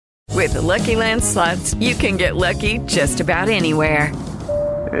With the Lucky Land Slots, you can get lucky just about anywhere.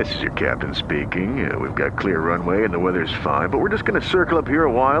 This is your captain speaking. We've got clear runway and the weather's fine, but we're just going to circle up here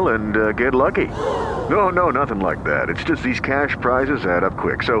a while and get lucky. No, nothing like that. It's just these cash prizes add up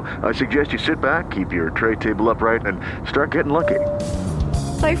quick. So I suggest you sit back, keep your tray table upright, and start getting lucky.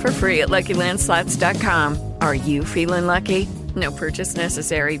 Play for free at LuckyLandSlots.com. Are you feeling lucky? No purchase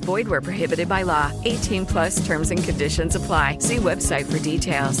necessary. Void where prohibited by law. 18 plus terms and conditions apply. See website for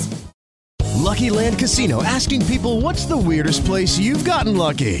details. Lucky Land Casino, asking people, what's the weirdest place you've gotten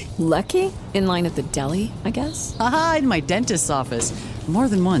lucky? Lucky? In line at the deli, I guess? Aha, in my dentist's office. More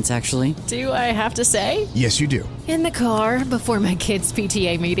than once, actually. Do I have to say? Yes, you do. In the car before my kids'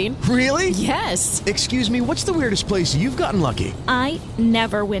 PTA meeting. Really? Yes. Excuse me, what's the weirdest place you've gotten lucky? I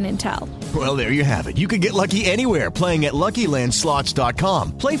never win and tell. Well, there you have it. You can get lucky anywhere, playing at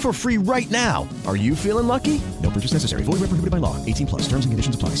LuckyLandSlots.com. Play for free right now. Are you feeling lucky? No purchase necessary. Void where prohibited by law. 18 plus. Terms and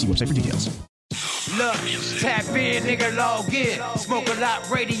conditions apply. See website for details. Look, tap in, nigga, log in. Smoke a lot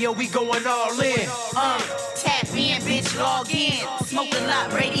radio, we going all in. Tap in, bitch, log in. Smoke a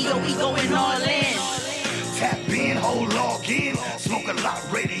lot radio, we going all in. Tap in, hold log in. Smoke a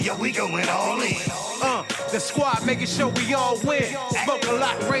lot radio, we going all in. The squad making sure we all win. Smoke a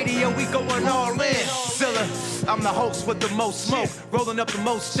lot radio, we going all in. Zilla, I'm the host with the most smoke. Rolling up the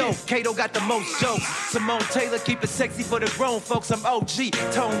most dope. Kato got the most jokes. Simone Taylor keep it sexy for the grown folks. I'm OG,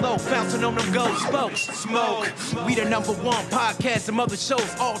 tone low, bouncing on them gold spokes. Smoke, we the #1 podcast. Some other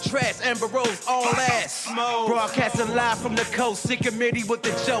shows, all trash. Amber Rose, all ass. Smoke, broadcasting live from the coast. Sick committee with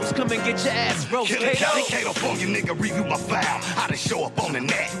the jokes. Come and get your ass roast. Kato for you, nigga, review my file. How to show up on the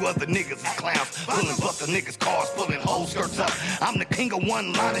net. You other niggas is clowns. Pulling buster niggas' cars, pulling whole skirts up. I'm the king of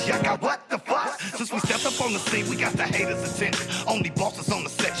one-liners. Y'all got what the fuck? Since we stepped up on the scene, we got the haters' attention. Only bosses on the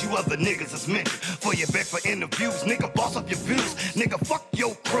set, you other niggas is mentioned. For your back for interviews, nigga, boss up your views. Nigga, fuck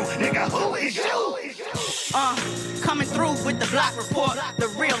your crew. Nigga, who is you? Coming through with the block report. The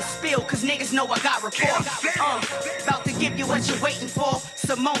real spill, cause niggas know I got report. About to give you what you're waiting for.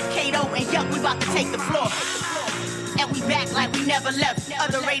 Simone, Kato, and Yuck, we about to take the floor. And we back like we never left.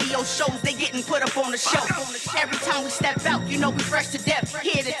 Other radio shows, they getting put up on the show. Every time we step out, you know we fresh to death.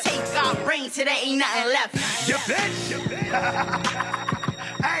 Here to take our reign till there ain't nothing left. You bitch!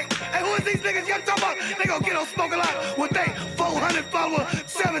 Hey, who is these niggas y'all talking about? They gon' get on Smoke a Lot with they 400 followers,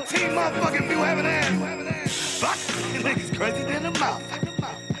 17 motherfucking view having ass. Fuck, these niggas crazy than a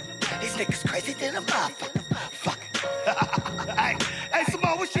motherfucker. These niggas crazy than a motherfucker. Fuck. Hey,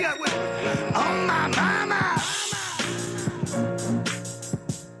 Simone, what she got with? Oh, my mama.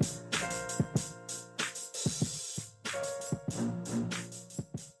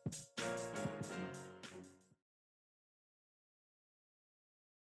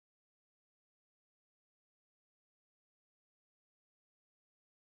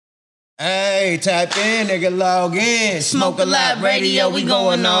 Hey, tap in, nigga, log in. Smoke a lot radio, we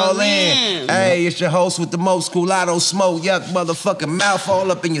going all in. Hey, it's your host with the most Culato smoke. Yuck, motherfucking mouth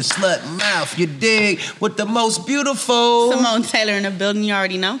all up in your slut mouth. You dig? With the most beautiful. Simone Taylor in the building, you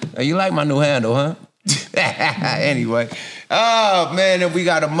already know. Hey, you like my new handle, huh? Anyway. Oh, man, and we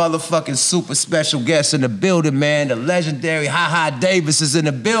got a motherfucking super special guest in the building, man. The legendary Ha Davis is in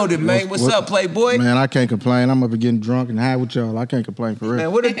the building, man. What's up, Playboy? Man, I can't complain. I'm up getting drunk and high with y'all. I can't complain for real.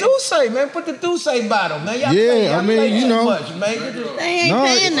 Man, what the Deuce say, man? Put the Deuce bottle, man. Y'all play too know. Much, man. They ain't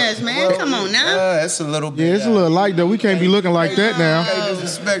paying us, man. Well, come on now. That's a little bit. Yeah, it's a little light, though. We can't be looking like that now. Can't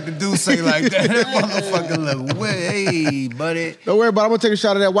disrespect the Deuce like that. That motherfucker look way, buddy. Don't worry about it. I'm going to take a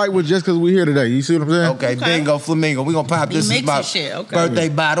shot of that Whitewood just because we're here today. You see what I'm saying? Okay, bingo, flamingo. We going to pop this. Is my birthday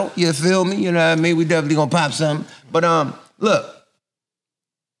bottle. You feel me? You know what I mean? We definitely going to pop something. But, look.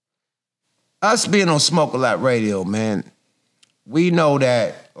 Us being on Smoke a Lot Radio, man, we know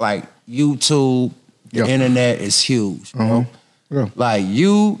that, like, YouTube, the internet is huge, bro. Yeah. Like,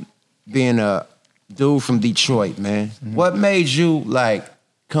 you being a dude from Detroit, man, what made you, like,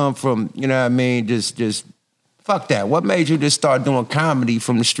 come from, you know what I mean, just fuck that. What made you just start doing comedy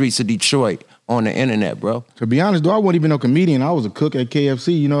from the streets of Detroit on the internet, bro? To be honest, though, I wasn't even no comedian. I was a cook at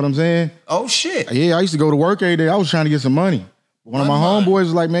KFC, you know what I'm saying? Oh, shit. Yeah, I used to go to work every day. I was trying to get some money. One of my homeboys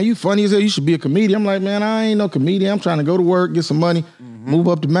was like, man, you funny as hell. You should be a comedian. I'm like, man, I ain't no comedian. I'm trying to go to work, get some money, move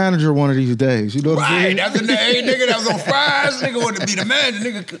up to manager one of these days. You know what I'm saying? Right, that's the nigga that was on fries. Nigga wanted to be the manager.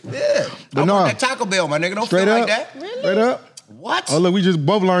 Nigga, yeah. But I worked at Taco Bell, my nigga. Don't straight feel up, like that. Really? Straight up. What? Oh, look, we just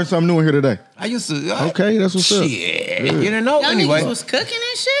both learned something new in here today. I used to. Okay, that's what's up. Shit. You didn't know? Y'all Anyway. niggas was cooking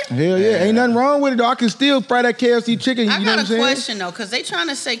and shit? Hell yeah. Ain't nothing wrong with it, though. I can still fry that KFC chicken. You I know got what I'm a saying? question, though, because they trying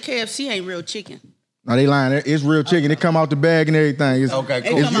to say KFC ain't real chicken. No, they lying. It's real chicken. It come out the bag and everything. It's, Okay,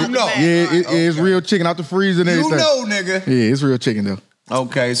 cool. It come out the bag. Yeah, it's real chicken out the freezer and everything. You know, nigga. Yeah, it's real chicken, though.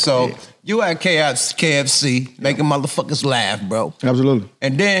 Okay, so you at KFC making motherfuckers laugh, bro. Absolutely.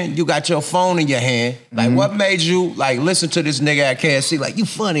 And then you got your phone in your hand. Like, what made you like listen to this nigga at KFC? Like, you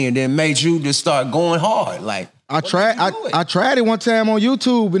funny, and then made you just start going hard. Like, I tried it one time on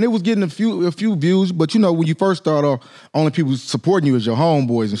YouTube, and it was getting a few views. But you know, when you first start off, only people supporting you is your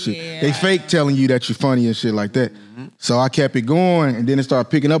homeboys and shit. Yeah. They fake telling you that you're funny and shit like that. So I kept it going, and then it started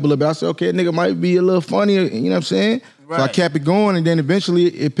picking up a little bit. I said, okay, nigga might be a little funnier. You know what I'm saying? Right. So I kept it going, and then eventually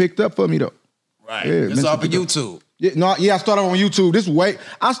it picked up for me though. Right. Yeah, it's off of YouTube. I started on YouTube.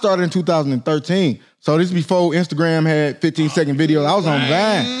 I started in 2013. So this is before Instagram had 15-second videos. I was on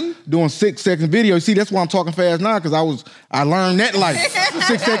Vine doing 6-second videos. See, that's why I'm talking fast now, because I learned that life.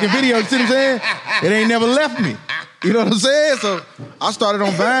 6-second videos, you see what I'm saying? It ain't never left me. You know what I'm saying? So I started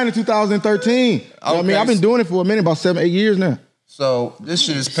on Vine in 2013. Okay. I mean, I've been doing it for a minute, about 7-8 years now. So this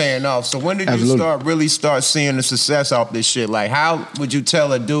shit is paying off. So when did you really start seeing the success off this shit? Like, how would you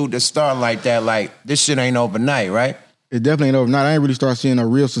tell a dude to start like that? Like, this shit ain't overnight, right? It definitely ain't overnight. I ain't really start seeing a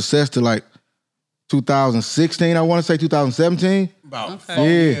real success to like 2016, I want to say 2017. About 4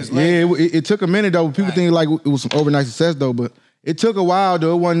 years later. Yeah, it took a minute though. People think like it was some overnight success though, but it took a while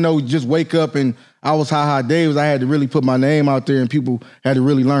though. It wasn't no just wake up and I was Ha Davis. I had to really put my name out there and people had to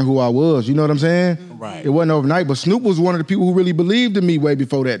really learn who I was. You know what I'm saying? Right. It wasn't overnight, but Snoop was one of the people who really believed in me way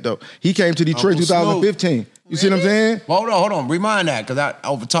before that though. He came to Detroit in 2015. You see what I'm saying? Hold on. Remind that, because I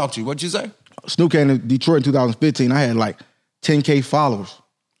overtalked you. What'd you say? Snoop came to Detroit in 2015. I had like 10K followers.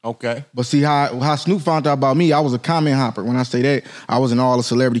 Okay. But see how Snoop found out about me, I was a comment hopper. When I say that, I was in all the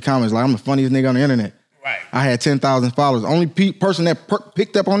celebrity comments. Like, I'm the funniest nigga on the internet. Right. I had 10,000 followers. The only person that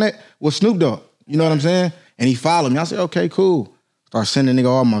picked up on that was Snoop Dogg. You know what I'm saying? And he followed me. I said, okay, cool. Start sending nigga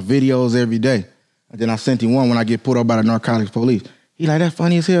all my videos every day. And then I sent him one when I get pulled up by the narcotics police. He like, that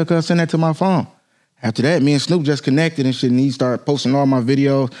funny as hell, cuz send that to my phone. After that, me and Snoop just connected and shit, and he started posting all my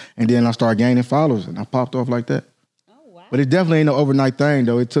videos, and then I started gaining followers, and I popped off like that. But it definitely ain't no overnight thing,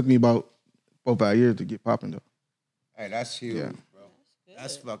 though. It took me about 4 or 5 years to get popping, though. Hey, that's huge, bro.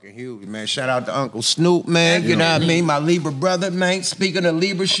 That's fucking huge, man. Shout out to Uncle Snoop, man. You know what I mean? My Libra brother, man. Speaking of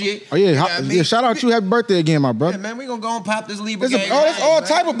Libra shit. Oh, yeah. Shout out to you. Happy birthday again, my brother. Yeah, man. We gonna go and pop this Libra game. There's all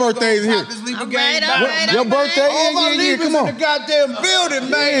type of birthdays here. Pop this Libra game. Your birthday? All my Libras come on. in the goddamn building,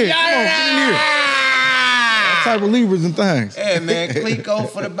 man. Yeah, come on, get in here. Type of Libras and things. Yeah, man. Clico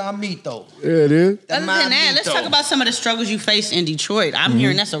for the Bamito. Yeah, it is. Other than that, let's talk about some of the struggles you faced in Detroit. I'm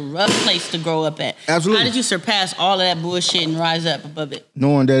hearing that's a rough place to grow up at. Absolutely. How did you surpass all of that bullshit and rise up above it?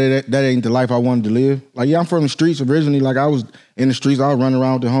 Knowing that ain't the life I wanted to live. Like, yeah, I'm from the streets originally. Like, I was in the streets. I was running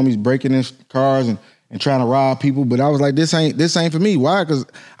around with the homies, breaking in cars and trying to rob people. But I was like, this ain't for me. Why? Because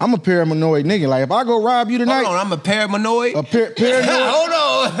I'm a paranoid nigga. Like, if I go rob you tonight. Hold on, I'm a paranoid? Paranoid. Hold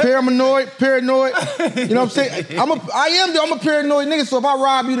on. Paranoid. You know what I'm saying? I'm a paranoid nigga. So if I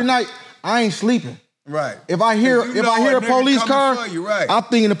rob you tonight, I ain't sleeping. Right. If I hear a police car, I'm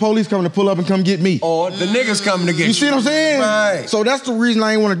thinking the police coming to pull up and come get me. Or the niggas coming to get you. You see what I'm saying? Right. So that's the reason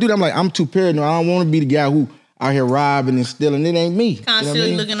I ain't want to do that. I'm like, I'm too paranoid. I don't want to be the guy who out here robbing and stealing. It ain't me.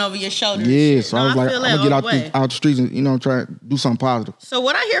 Constantly looking over your shoulder. Yeah, so I was like, I'm gonna get out the streets and try to do something positive. So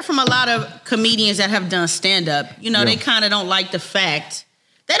what I hear from a lot of comedians that have done stand up, they kind of don't like the fact.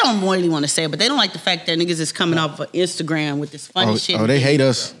 They don't really want to say it, but they don't like the fact that niggas is coming off of Instagram with this funny shit. Oh, they hate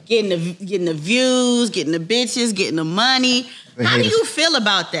us. Getting the views, getting the bitches, getting the money. How do you feel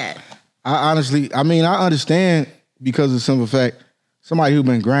about that? I understand because of the simple fact, somebody who's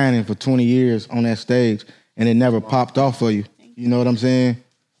been grinding for 20 years on that stage and it never popped off for you. You know what I'm saying?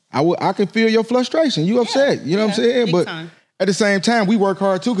 I can feel your frustration. You upset. You know what I'm saying? But at the same time, we work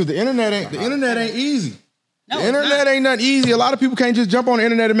hard too because the internet ain't easy. No, the internet ain't nothing easy. A lot of people can't just jump on the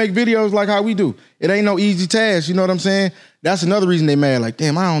internet and make videos like how we do. It ain't no easy task. You know what I'm saying? That's another reason they mad. Like,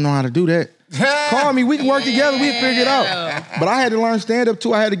 damn, I don't know how to do that. Call me. We can work together. We can figure it out. But I had to learn stand-up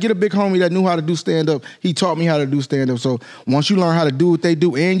too. I had to get a big homie that knew how to do stand-up. He taught me how to do stand-up. So once you learn how to do what they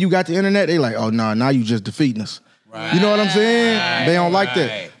do and you got the internet, they like, oh, no, now you just defeating us. Right. You know what I'm saying? They don't like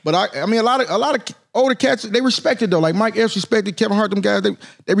that. But I mean, a lot of older cats, they respect it though. Like Mike Epps respected Kevin Hart, them guys,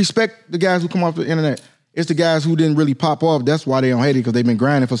 they respect the guys who come off the internet. It's the guys who didn't really pop off. That's why they don't hate it, because they've been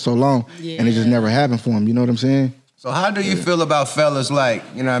grinding for so long and it just never happened for them. You know what I'm saying? So how do you feel about fellas like,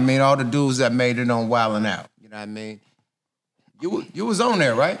 you know what I mean, all the dudes that made it on Wildin' Out? You know what I mean? You was on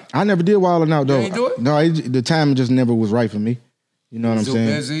there, right? I never did Wildin' Out though. You ain't do it? No, the timing just never was right for me. You know what I'm saying?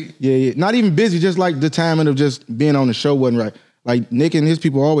 Busy? Yeah. Not even busy, just like the timing of just being on the show wasn't right. Like Nick and his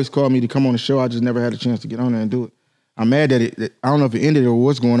people always called me to come on the show. I just never had a chance to get on there and do it. I'm mad that I don't know if it ended or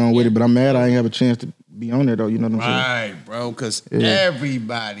what's going on with it, but I'm mad I ain't have a chance to be on there though. You know what I'm saying? Right, bro, because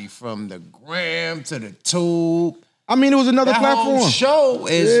everybody from the gram to the tube. I mean, it was another platform. Whole show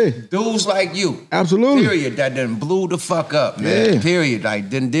is dudes like you. Absolutely. Period. That done blew the fuck up, man. Yeah. Period. Like,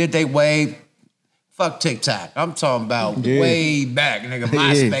 did they wave? Fuck TikTok. I'm talking about way back, nigga,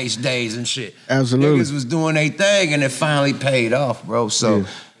 MySpace days and shit. Absolutely. Niggas was doing their thing and it finally paid off, bro. So, you know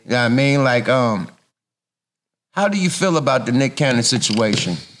what I mean? Like, how do you feel about the Nick Cannon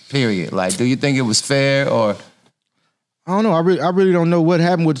situation? Period. Like, do you think it was fair or? I don't know. I really don't know what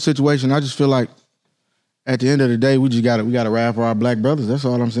happened with the situation. I just feel like at the end of the day, we gotta ride for our black brothers. That's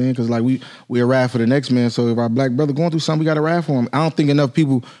all I'm saying. Because like we ride for the next man. So if our black brother going through something, we gotta ride for him. I don't think enough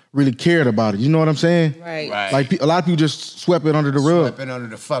people really cared about it. You know what I'm saying? Right. Like a lot of people just swept it under the rug. Swept it under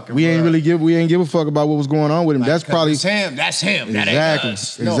the fucking We ain't rug. really give a fuck about what was going on with him. Like, that's probably it's him. That's him. That exactly. ain't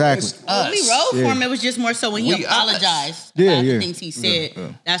us. Exactly. No, When we rode for him, it was just more so when he apologized about the things he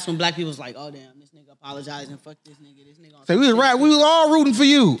said. That's when black people was like, oh damn, this nigga apologizing. Fuck this nigga. This nigga. Say we was all rooting for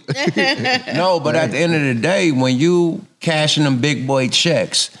you. No, but at the end of the day, when you cashing them big boy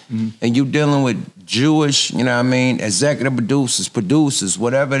checks and you dealing with Jewish, you know what I mean, executive producers,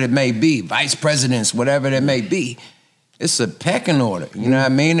 whatever it may be, vice presidents, whatever it may be, it's a pecking order, you know what I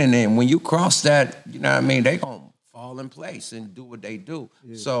mean? And then when you cross that, you know what I mean, they gonna fall in place and do what they do.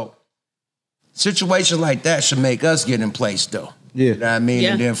 So situations like that should make us get in place though. You know what I mean?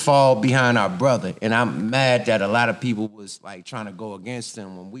 And then fall behind our brother. And I'm mad that a lot of people was like trying to go against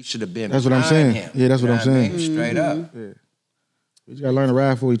him when we should have been That's what I'm behind saying. him. Yeah, that's You what know I'm saying. I mean? Straight up. Yeah. We just gotta learn to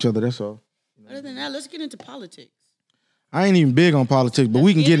ride for each other, that's all. Other than that, let's get into politics. I ain't even big on politics, but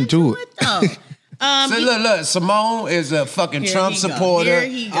we can get into it. So look, Simone is a fucking Trump supporter. Here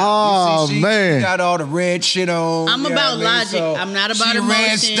he go. Oh, she man. got all the red shit on. I'm you know about what I mean? logic. So I'm not about she emotion.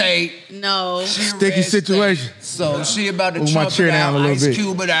 red state. No. Sticky situation. So she about to Move my Trump chair it down out, a little Ice bit.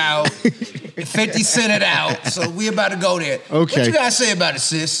 Cube it out, 50 Cent it out. So we about to go there. Okay. What you gotta say about it,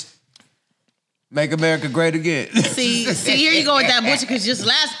 sis? Make America great again. See, here you go with that bullshit, because just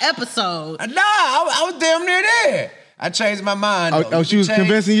last episode. Nah, I was damn near there. I changed my mind. Oh, she was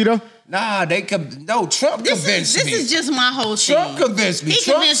convincing you though? Nah, Trump convinced me. This is just my whole thing. Trump convinced me. He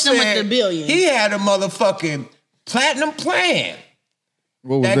Trump convinced him with said the billion. He had a motherfucking platinum plan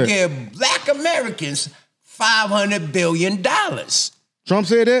What was that that? gave black Americans $500 billion. Trump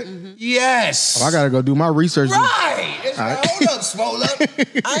said that? Yes. Oh, I gotta go do my research. Right. It's All right. like, hold up, swole up.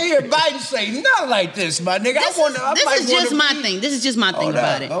 I ain't hear Biden say nothing like this, my nigga. This is just my thing. This is just my thing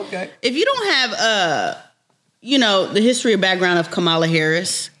about it. Okay. If you don't have, the history or background of Kamala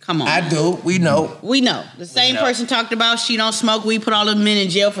Harris, come on. I do. We know. We know. The same person talked about she don't smoke weed, put all the men in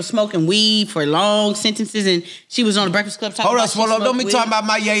jail for smoking weed for long sentences, and she was on the Breakfast Club talking Hold about up, swole up. Don't be talking about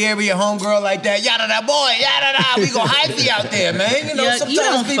my Yay area homegirl like that. Yada da boy, yada da. We go hyphy out there, man. You know, Yeah, you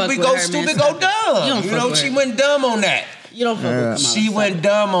don't sometimes fuck we with go her, stupid, man. go dumb. You don't You fuck know, with she her. went dumb on that. You don't fuck with Kamala. She went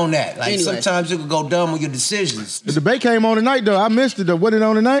dumb on that. Like Anyway. sometimes you can go dumb on your decisions. The debate came on tonight though. I missed it though. What it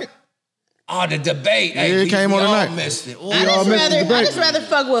on tonight? Oh, the debate. Yeah, Hey, it came we on all tonight. missed it. Ooh. I just rather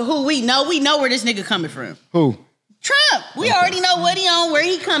fuck with who we know. We know where this nigga coming from. Who? Trump. We already know what he on, where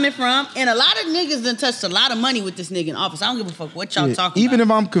he coming from, and a lot of niggas done touched a lot of money with this nigga in office. I don't give a fuck what y'all Yeah, talking even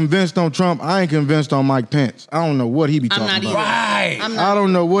about. if I'm convinced on Trump, I ain't convinced on Mike Pence. I don't know what he be I'm talking not about. either. Right. I'm not. I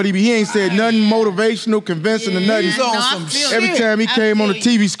don't know what he be. He ain't said nothing motivational, convincing, or nothing. He's on No, I some feel shit. Every time he I came on the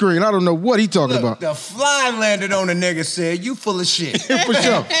feel TV screen, I don't know what he talking Look, about. the fly landed on the nigga, said, you full of shit. For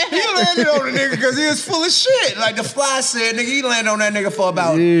sure. He landed on the nigga because he was full of shit. Like the fly said, nigga, he landed on that nigga for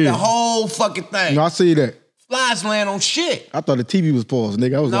about Yeah. the whole fucking thing. No, I see that. Flies land on shit. I thought the TV was paused,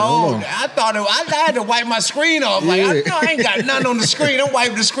 nigga. I was like, hold No, on. I thought I had to wipe my screen off. Like, Yeah. I ain't got nothing on the screen. I'm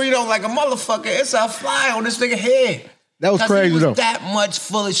wiping the screen off like a motherfucker. It's a fly on this nigga head. That was 'Cause crazy he was though. that much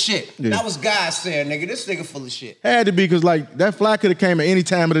full of shit. Yeah. That was God saying, nigga, this nigga full of shit. Had to be because like that fly could have came at any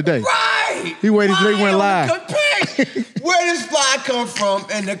time of the day. Right. He waited till they went on live. the campaign. Where does fly come from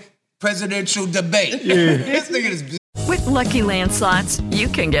in the presidential debate? Yeah. This nigga is. With Lucky Land Slots, you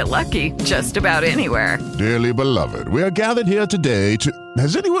can get lucky just about anywhere. Dearly beloved, we are gathered here today to...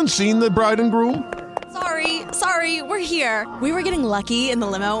 Has anyone seen the bride and groom? Sorry, we're here. We were getting lucky in the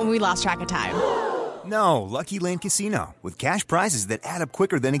limo and we lost track of time. No, Lucky Land Casino, with cash prizes that add up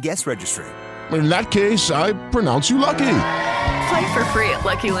quicker than a guest registry. In that case, I pronounce you lucky. Play for free at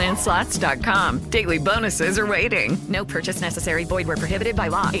LuckyLandSlots.com. Daily bonuses are waiting. No purchase necessary. Void where prohibited by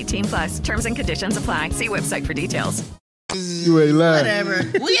law. 18+. Terms and conditions apply. See website for details. You ain't lying. Whatever.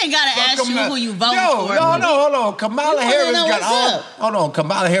 We ain't gotta ask you who you voting Yo, for. no, hold on. Kamala We wanna Harris know got what's all. up. Hold on,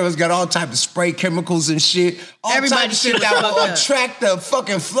 Kamala Harris got all type of spray chemicals and shit. All Everybody type of shit shit was that fucked will up. attract the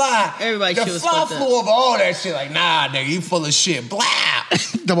fucking fly. Everybody the shit was fly fucked flew up. over all that shit. Like, nah, nigga, you full of shit. Blah.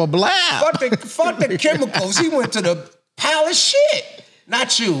 Double blab. Fuck the chemicals. He went to the pile of shit.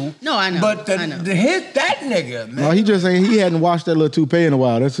 Not you. No, I know. But I know. the hit that nigga, man. No, he just saying he hadn't washed that little toupee in a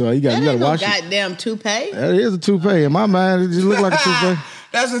while. That's all. You got to wash it. Goddamn toupee. That is a toupee. In my mind, it just look like a toupee.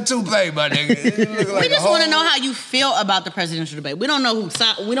 That's a toupee, my nigga. We just want to know how you feel about the presidential debate. We don't know who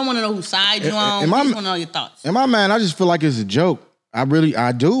side. We don't want to know whose side you on. We just want to know your thoughts. In my mind, I just feel like it's a joke. I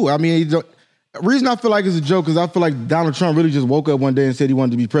do. I mean, the reason I feel like it's a joke is I feel like Donald Trump really just woke up one day and said he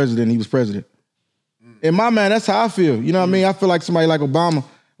wanted to be president and he was president. In my mind, that's how I feel. You know what I mean? I feel like somebody like Obama,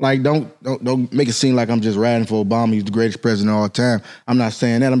 like don't make it seem like I'm just riding for Obama. He's the greatest president of all time. I'm not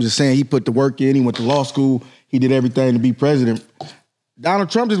saying that. I'm just saying he put the work in. He went to law school. He did everything to be president. Donald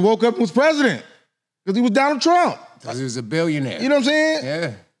Trump just woke up and was president because he was Donald Trump. Because he was a billionaire. You know what I'm saying?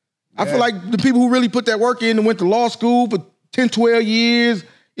 Yeah. I feel like the people who really put that work in and went to law school for 10, 12 years,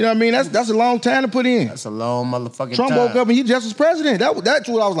 you know what I mean? That's a long time to put in. That's a long motherfucking Trump time. woke up and he just was president. That's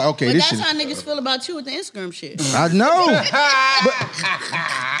what I was like, okay, But this that's shit. how niggas feel about you with the Instagram shit. I know.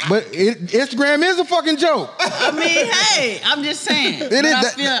 but Instagram is a fucking joke. I mean, hey, I'm just saying. It is I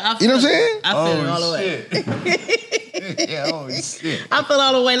that- feel you know what I'm saying? I feel it all the way. Yeah, holy shit. I feel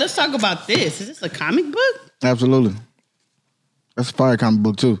all the way. Let's talk about this. Is this a comic book? Absolutely. That's a fire comic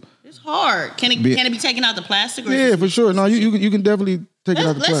book too. It's hard. Can it be taken out the plastic? Or Yeah, for sure. No, you can definitely take it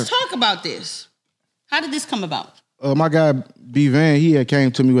out the Let's plastic. talk about this. How did this come about? My guy B Van, he had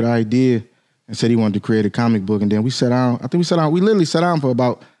came to me with an idea and said he wanted to create a comic book, and then we sat down. I think we sat down. We literally sat down for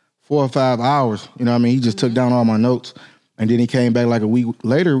about 4 or 5 hours. You know what I mean? He just took down all my notes, and then he came back like a week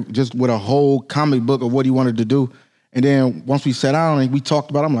later just with a whole comic book of what he wanted to do. And then once we sat down and we talked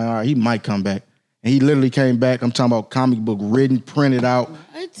about it, I'm like, all right, he might come back. And he literally came back. I'm talking about comic book written, printed out,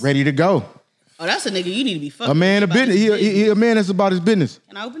 ready to go. Oh, that's a nigga you need to be fucking. A man of business. He a man that's about his business.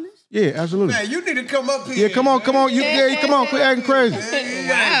 Can I open this? Yeah, absolutely. Man, you need to come up here. Yeah, come on. Come on, quit acting crazy.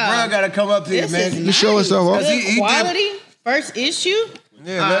 Wow. Bro, gotta come up here, This man. is You show us off. Good quality. First issue.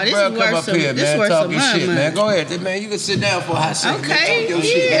 Yeah, let this bro is come worth up some- here, this man. worth Talk some your money, shit, man. man. Go ahead, man. You can sit down for a hot second. Okay. Talk your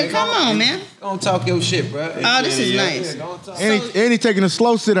shit, Yeah, man. come on, man. Go and talk your shit, bro. Oh, this is nice. And he taking a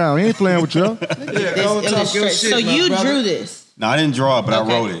slow sit down. He ain't playing with y'all. Yeah, go and talk your shit, So my you brother. drew this. No, I didn't draw it, but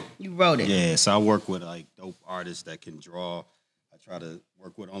Okay. I wrote it. You wrote it. Yeah, so I work with like dope artists that can draw. I try to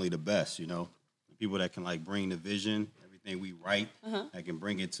work with only the best, you know, people that can like bring the vision, everything we write, that can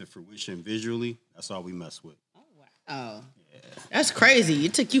bring it to fruition visually. That's all we mess with. Oh. That's crazy.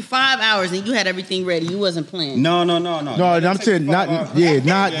 It took you 5 hours and you had everything ready. You wasn't playing. No. No, I'm saying not like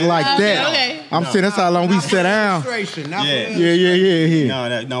that. Okay. I'm saying that's how long we sat down. Yeah.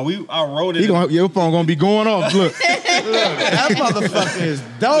 Yeah. No, I wrote it. Your phone gonna be going off. Look. That motherfucker is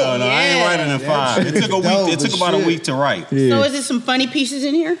dope. No, I ain't writing in 5. It took a week. It took about a week to write. So is there some funny pieces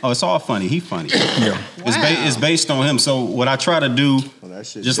in here? Oh, it's all funny. He funny. It's based on him. So what I try to do,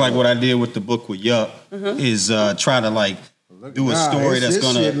 just like what I did with the book with Yuck, is try to like do a story that's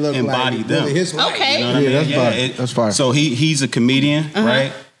gonna embody them. Okay. You know what I mean? That's fine. That's fine. So he's a comedian,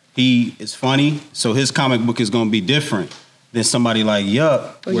 right? He is funny. So his comic book is gonna be different than somebody like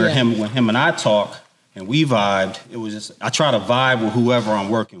Yuck, where when him and I talk and we vibed. It was just I try to vibe with whoever I'm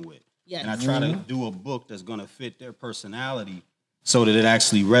working with, and I try to do a book that's gonna fit their personality so that it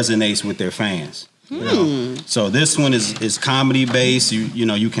actually resonates with their fans. You know? So this one is comedy based. You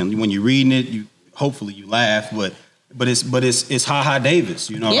know you can when you're reading it, hopefully you laugh, but it's Ha Ha Davis.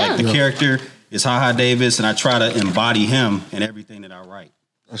 You know, like the character is Ha Ha Davis, and I try to embody him in everything that I write.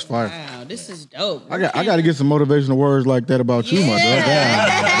 That's fire. Wow, this is dope. I got to get some motivational words like that about you, my dog.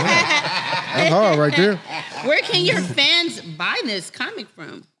 That's hard right there. Where can your fans buy this comic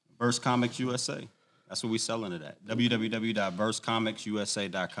from? Verse Comics USA. That's where we selling it at.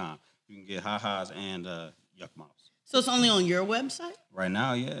 www.versecomicsusa.com. You can get ha-has and Yuck Mouse. So it's only on your website? Right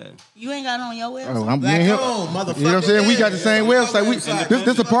now, yeah. You ain't got it on your website? Oh, me and him. You know what I'm saying? We got the same website.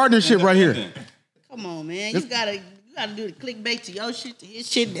 This a partnership right here. Come on, man. You gotta do the clickbait to your shit, to his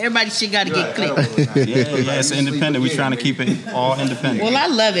shit. Everybody's shit gotta get clicked. Yeah, it's independent. We're trying to keep it all independent. Well, I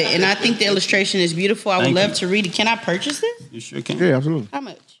love it, and I think the illustration is beautiful. I would love to read it. Can I purchase this? You sure can. Yeah, absolutely. How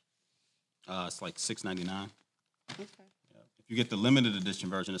much? It's like $6.99. Okay. If you get the limited edition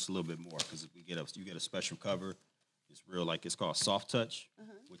version, it's a little bit more because you get a special cover. It's real, like it's called Soft Touch,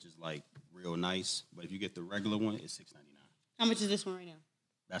 which is like real nice. But if you get the regular one, it's $6.99. How much is this one right now?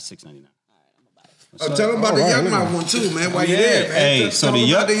 That's $6.99. Oh, tell them about the Yuck Mouth one too, man. While you're there, man. Hey, so the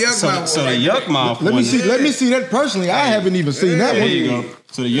Yuck Mouth. Let me see that personally. I haven't even seen that one. There you go.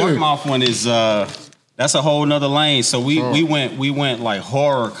 So the Yuck Mouth one is that's a whole nother lane. So we went like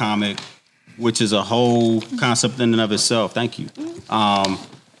horror comic, which is a whole concept in and of itself. Thank you.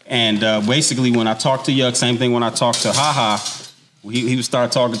 And basically, when I talk to Yuck, same thing when I talk to Ha Ha, he would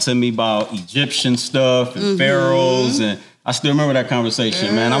start talking to me about Egyptian stuff and pharaohs and I still remember that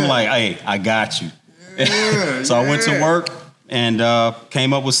conversation, man. I'm like, hey, I got you. So I went to work and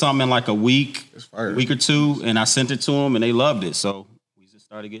came up with something in like a week or two, and I sent it to them, and they loved it. So we just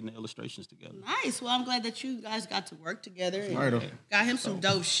started getting the illustrations together. Nice. Well, I'm glad that you guys got to work together and got him some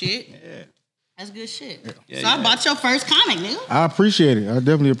dope shit. Yeah. That's good shit. So I bought your first comic, nigga. I appreciate it. I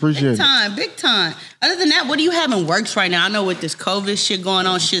definitely appreciate it. Big time. Other than that, what do you have in works right now? I know with this COVID shit going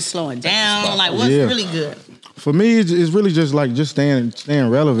on, shit slowing down. Like, what's really good? For me, it's really just like staying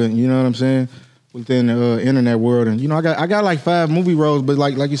relevant. You know what I'm saying? Within the internet world, and you know, I got like 5 movie roles, but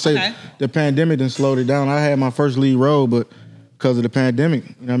like you say, the pandemic done slowed it down. I had my first lead role, but because of the pandemic,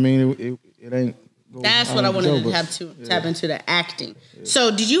 you know what I mean, it ain't. That's what I wanted to have to tap into, the acting.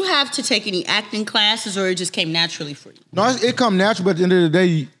 So, did you have to take any acting classes, or it just came naturally for you? No, it come natural, but at the end of the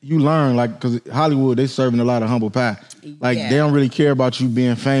day, you learn, like, because Hollywood, they serving a lot of humble pie. Like, they don't really care about you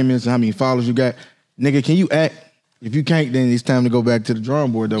being famous and how many followers you got. Nigga, can you act? If you can't, then it's time to go back to the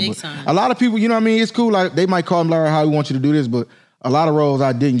drawing board, though. But a lot of people, you know what I mean, it's cool. Like, they might call me, Larry, how we want you to do this, but a lot of roles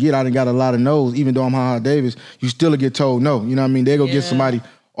I didn't get. I didn't got a lot of no's. Even though I'm Ha Ha Davis, you still get told no. You know what I mean? They go get somebody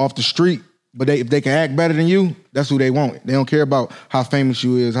off the street. But if they can act better than you, that's who they want. They don't care about how famous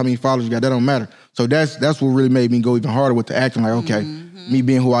you is, how many followers you got. That don't matter. So that's what really made me go even harder with the acting. Like, okay, me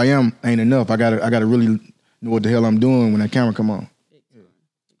being who I am ain't enough. I gotta really know what the hell I'm doing when that camera come on.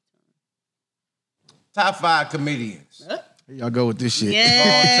 Top 5 comedians. Here y'all go with this shit.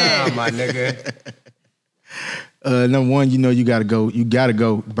 All time, my nigga. Number one, you know you gotta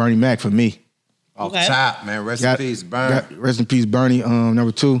go Bernie Mac for me. Off top, man. Rest in peace, Bernie. Rest in peace, Bernie.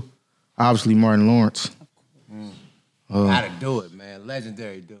 Number 2. Obviously, Martin Lawrence. Gotta do it, man.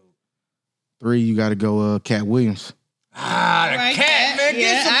 Legendary dude. 3, you gotta go Cat Williams. The cat, man.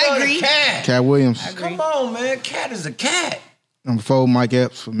 Get some of the cat. Cat Williams. Come on, man. Cat is a cat. Number 4, Mike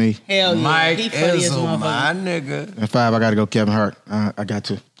Epps for me. Hell yeah. Mike He funny as Izzle, motherfucker. my nigga. And 5, I gotta go Kevin Hart. I got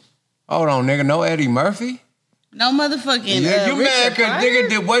to. Hold on, nigga. No Eddie Murphy? No motherfucking. Yeah, you mad, Richard cause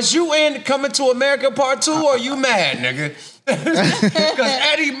nigga, was you in Coming to America Part 2 or you mad, nigga? Because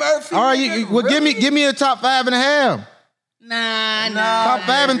Eddie Murphy. All right, well, really? give me a top 5.5. Nah. Top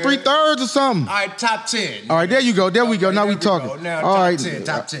 5 and 3/3 or something. All right, top 10. All right, there you go. There we go. Now we talking. Now, all right,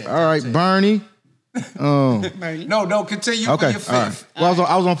 top 10. All right, Bernie. No, continue for your 5th. All right. Well,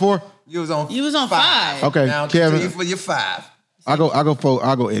 I was on 4. You was on 5. Okay, now Kevin. continue for your 5. I go 4.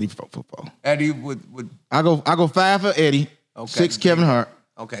 I'll go Eddie for 4. Eddie would. I go 5 for Eddie. Okay, 6 Kevin Hart.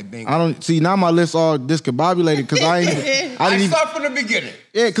 Okay, bingo. I don't see now my list all discombobulated because I didn't even start from the beginning.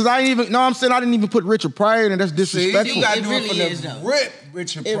 Yeah, because I ain't even. No, I'm saying I didn't even put Richard Pryor in, and that's disrespectful. See, you gotta do it from the rip,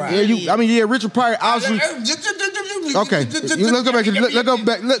 Richard Pryor. Yeah, Richard Pryor obviously. Okay, let's go back. Let's go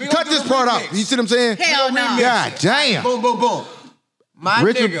back. Cut this part out. You see what I'm saying? Hell no. God damn. Boom, boom, boom. My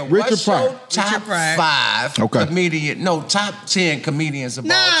nigga, what's your top 5 comedian? No, top 10 comedians of all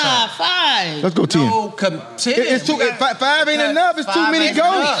time. 5. Let's go 10. No, 10. It's too. 5 ain't enough. It's too many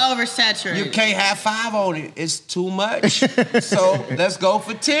goals. Oversaturated. You can't have 5 on it. It's too much. So let's go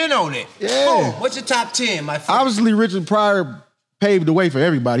for 10 on it. Yeah. Boom. What's your top 10, my friend? Obviously, Richard Pryor paved the way for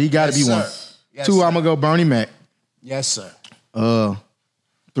everybody. He got to be one. Yes, 2, I'm gonna go Bernie Mac. Yes, sir. 3,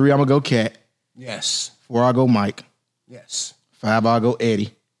 I'm gonna go Cat. Yes. 4, I'll go Mike. Yes. 5, I'll go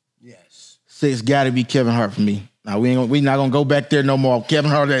Eddie. Yes. 6, gotta be Kevin Hart for me. Now we not gonna go back there no more.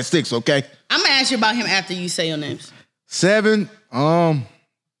 Kevin Hart at 6, okay? I'm gonna ask you about him after you say your names. 7, I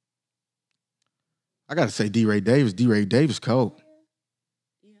gotta say D. Ray Davis. D. Ray Davis cold.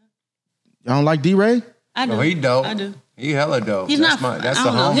 Y'all don't like D. Ray? I do. No, he dope. I do. He hella dope. He's that's not. That's I the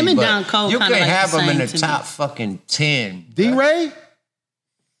don't know. homie. Him and but Don Cole you kinda can't like have the him in the same to top me. fucking 10. D. Ray?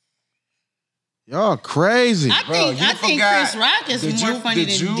 Y'all crazy. I think Chris Rock is more funny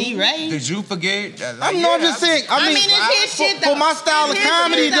than D. Ray. Did you forget? I'm just saying. I mean, it's his shit though. For my style of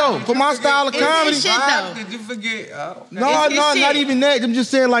comedy, though. For my style of comedy. It's his shit though. Did you forget? Oh, okay. No, not even that. I'm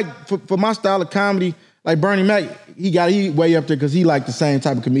just saying, like, for my style of comedy, like Bernie Mac, he way up there because he like the same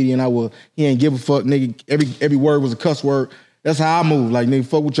type of comedian I was. He ain't give a fuck, nigga. Every word was a cuss word. That's how I move. Like, nigga,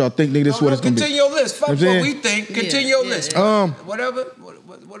 fuck what y'all think, nigga. This is what it's gonna be. Continue your list. Fuck what we think. Continue your list. Whatever.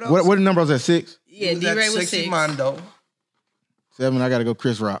 What else? What number was at 6? Yeah, D. Ray was 6. Mondo. 7, I gotta go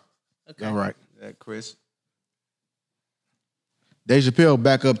Chris Rock. Okay. All right. Yeah, Chris. Dave Chappelle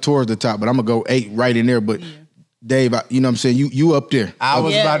back up towards the top, but I'm gonna go 8 right in there. But Dave, you know what I'm saying? You up there. I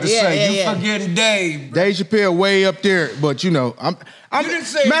was about to say, you forgetting Dave. Dave Chappelle way up there, but you know, I'm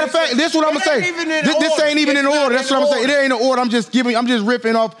matter of fact, this is what I'm gonna say. This ain't even in order. That's what I'm saying. It ain't in order. I'm just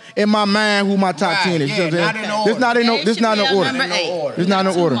ripping off in my mind who my top 10 is. You know what I'm saying? This not in order. This not in order. It's not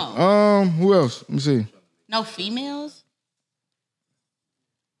in order. Who else? Let me see. No females?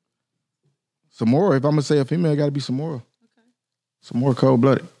 Samora. If I'm gonna say a female, it gotta be Samora. Some more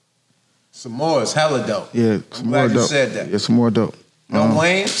cold-blooded. Some more is hella dope. Yeah, I'm some more glad you dope. said that. Yeah, some more dope. No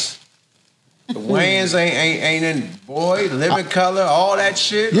Wayans? The Wayans ain't in, boy, Living Color, all that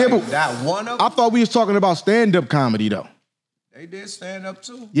shit. Yeah, like, but not one of I them. thought we was talking about stand-up comedy, though. They did stand up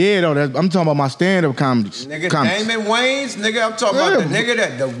too. Yeah, though. I'm talking about my stand-up comedies. Nigga, comics. Damon Wayans, nigga, I'm talking about the nigga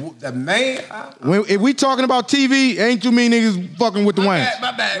that, the main. If we talking about TV, ain't too many niggas fucking with the Wayans.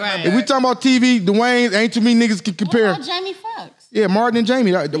 My bad. If we talking about TV, the Wayans, ain't too many niggas can compare. Jamie Foxx. Yeah, Martin and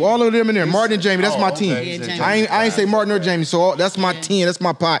Jamie. All of them in there. Martin and Jamie, that's my team. okay. Yeah, Jamie. I ain't say Martin or Jamie, so that's my 10. That's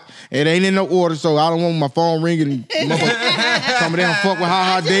my pot. It ain't in no order, so I don't want my phone ringing and some of them fuck with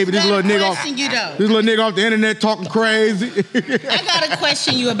Ha David. This little nigga off, the internet talking crazy. I got to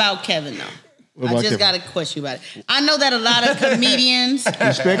question you about Kevin, though. What I about just got Kevin? to question you about it. I know that a lot of comedians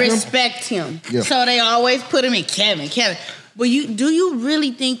respect him. Yeah. So they always put him in Kevin. But do you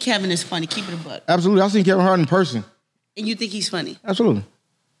really think Kevin is funny? Keep it a buck. Absolutely. I've seen Kevin Hart in person. And you think he's funny? Absolutely.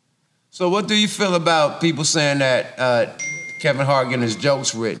 So what do you feel about people saying that Kevin Hart getting his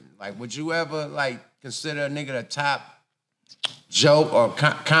jokes written? Like, would you ever consider a nigga the top joke or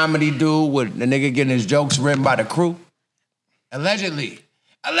comedy dude with the nigga getting his jokes written by the crew? Allegedly.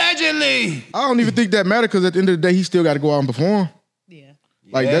 I don't even think that matters because at the end of the day, he still got to go out and perform. Yeah.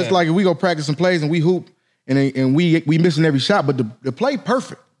 That's like if we go practice some plays and we hoop and we missing every shot, but the play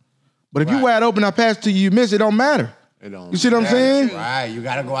perfect. But if you wide open, I pass to you, you miss, it don't matter. You see what I'm saying? Right, you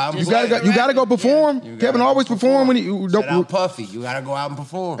gotta go out and you gotta go perform. Kevin always perform when he don't out Puffy. You gotta go out and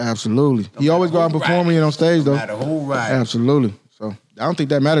perform. Absolutely. He always go out and perform when he's on stage though. No matter who ride. Absolutely. So I don't think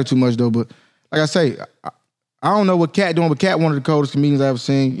that matters too much though. But like I say, I don't know what Cat doing, but Cat one of the coldest comedians I ever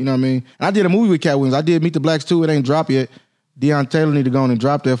seen. You know what I mean? And I did a movie with Cat Williams. I did Meet the Blacks too. It ain't dropped yet. Deion Taylor need to go on and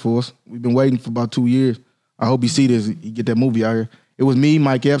drop that for us. We've been waiting for about 2 years. I hope he see this. He get that movie out here. It was me,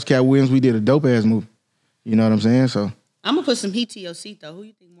 Mike Epps, Cat Williams. We did a dope ass movie. You know what I'm saying? So. I'm gonna put some heat to your seat though. Who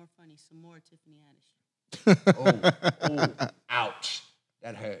you think more funny, Samore or Tiffany Haddish? Ouch.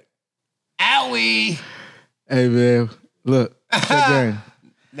 That hurt. Owie. Hey man, look.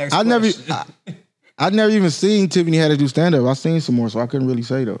 Next I never even seen Tiffany Haddish do stand up. I seen some more, so I couldn't really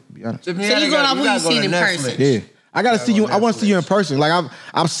say though. To be honest. So you going off who you seen in person? Yeah, I gotta see you. I want to see you in person. Like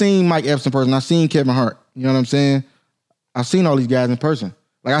I've seen Mike Epps in person. I've seen Kevin Hart. You know what I'm saying? I've seen all these guys in person.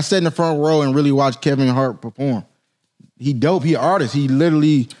 Like I sat in the front row and really watched Kevin Hart perform. He dope. He an artist. He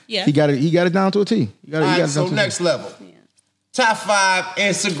literally he got it down to a T. He got it so next level. Top 5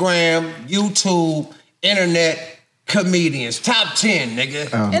 Instagram, YouTube, internet comedians. Top 10,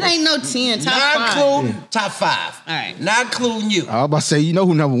 nigga. It ain't no 10. Top 5. Not including top 5. All right. Not including you. I was about to say, you know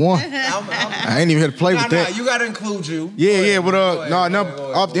who number 1. I ain't even had to play with that. You gotta include you. Yeah, but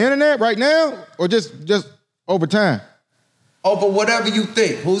off the internet right now or just over time? Oh, but whatever you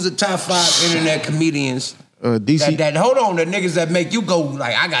think. Who's the top 5 internet comedians? DC. Hold on, the niggas that make you go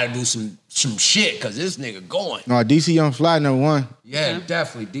like, I gotta do some shit because this nigga going. No, DC Young Fly number 1. Yeah,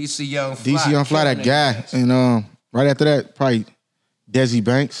 definitely. DC Young Fly. DC Young Fly, that guy. And right after that, probably Desi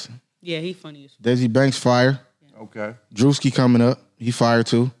Banks. Yeah, he funny as fuck. Desi Banks fire. Okay. Drewski coming up. He fire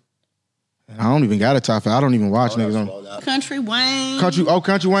too. And I don't even got a top 5. I don't even watch niggas on. Country Wayne.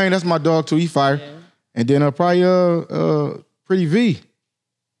 Country Wayne, that's my dog too. He fire. Yeah. And then probably Pretty V.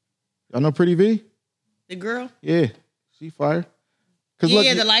 Y'all know Pretty V? The girl? Yeah. She fire.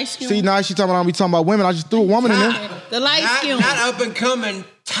 Yeah, the light skin. See, now she talking about we talking about women. I just threw a woman in there. The light skin. Not up and coming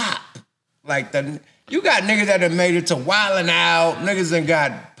top. Like you got niggas that have made it to Wildin' Out. Niggas that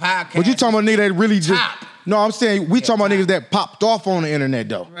got podcasts. But you talking about niggas that really just top. No, I'm saying we talking about niggas that popped off on the internet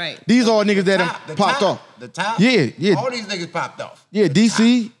though. Right. These are niggas that popped off. The top? Yeah. All these niggas popped off. Yeah,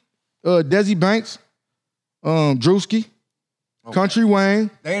 DC, Desi Banks, Drewski, Country Wayne.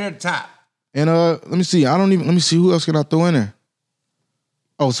 They the top. And let me see who else can I throw in there?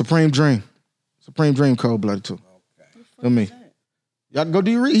 Oh, Supreme Dream cold-blooded too. Okay. For me. Y'all go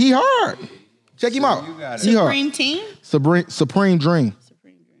do he hard. Check him out. He hard. Supreme Team? Supreme Dream.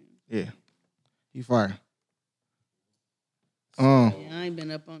 Yeah. He fire. I ain't been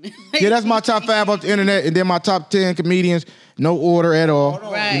up on it. Yeah, that's my top 5 off the internet, and then my top 10 comedians, no order at all.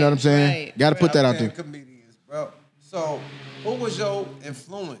 Right, you know what I'm saying? Right. Got to put that out there. Comedians, bro. So, who was your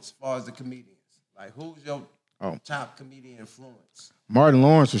influence as far as the comedians? Like, who was your top comedian influence? Martin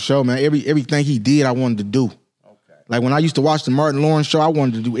Lawrence for sure, man. Everything he did, I wanted to do. Okay. Like when I used to watch the Martin Lawrence show, I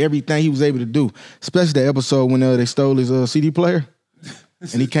wanted to do everything he was able to do. Especially the episode when they stole his CD player,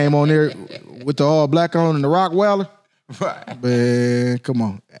 and he came on there with the all black on and the Rottweiler. Right. Man, come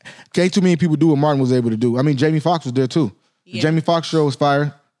on. Can't too many people do what Martin was able to do. I mean, Jamie Foxx was there too. Yeah. The Jamie Foxx show was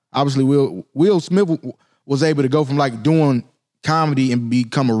fire. Obviously, Will Smith was able to go from like doing comedy and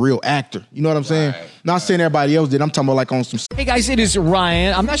become a real actor. You know what I'm saying? Not saying everybody else did. I'm talking about like on some. Hey guys, it is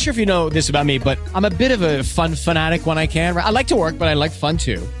Ryan. I'm not sure if you know this about me, but I'm a bit of a fun fanatic when I can. I like to work, but I like fun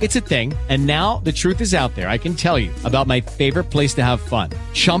too. It's a thing. And now the truth is out there. I can tell you about my favorite place to have fun.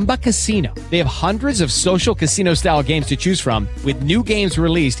 Chumba Casino. They have hundreds of social casino style games to choose from with new games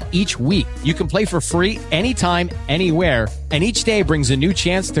released each week. You can play for free anytime, anywhere. And each day brings a new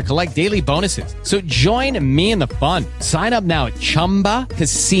chance to collect daily bonuses. So join me in the fun. Sign up now at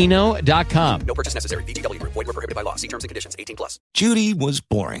ChumbaCasino.com. No purchase necessary. VGW Group. Void where prohibited by law. See terms and conditions. 18+. Judy was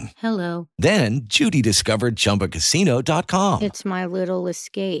boring. Hello. Then Judy discovered ChumbaCasino.com. It's my little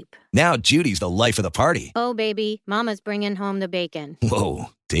escape. Now Judy's the life of the party. Oh, baby, mama's bringing home the bacon. Whoa,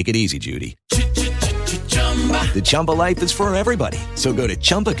 take it easy, Judy. The Chumba life is for everybody. So go to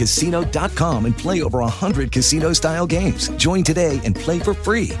ChumbaCasino.com and play over 100 casino-style games. Join today and play for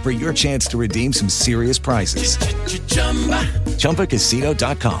free for your chance to redeem some serious prizes.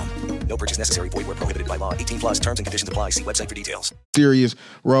 ChumbaCasino.com. No purchase necessary. Void where prohibited by law. 18+. Terms and conditions apply. See website for details. Serious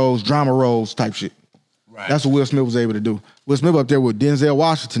roles, drama roles type shit. Right. That's what Will Smith was able to do. Will Smith up there with Denzel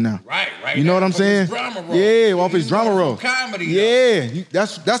Washington now. Right. You know what I'm saying? Drama role. Yeah, off his drama role. Comedy. Yeah,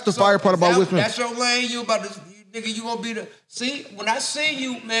 that's the fire part about Will Smith. That's your lane. You about to, nigga, you gonna be the. See, when I see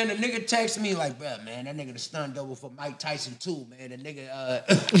you, man, the nigga text me like, bro, man, that nigga the stunt double for Mike Tyson too, man. The nigga,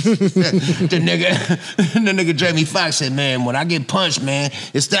 the nigga Jamie Foxx said, man, when I get punched, man,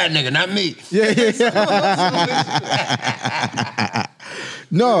 it's that nigga, not me. Yeah.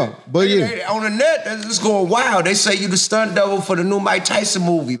 No, but They, on the net, it's going wild. They say you the stunt double for the new Mike Tyson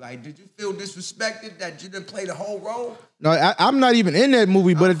movie. Like, did you feel disrespected that you didn't play the whole role? No, I'm not even in that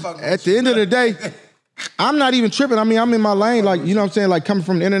movie, but at the end of the day, I'm not even tripping. I mean, I'm in my lane, like, you know what I'm saying? Like, coming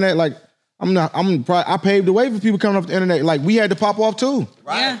from the internet, like, I paved the way for people coming off the internet. Like, we had to pop off too.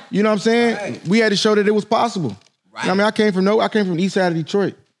 Right. You know what I'm saying? Right. We had to show that it was possible. Right. You know what I mean? I came from the east side of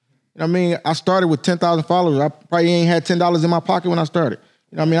Detroit. You know what I mean? I started with 10,000 followers. I probably ain't had $10 in my pocket when I started.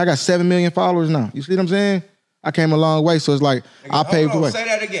 You know what I mean? I got 7 million followers now. You see what I'm saying? I came a long way, so it's like, I paved the way. Say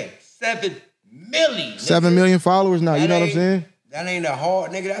that again. 7 million. 7 million followers now, you know what I'm saying? That ain't a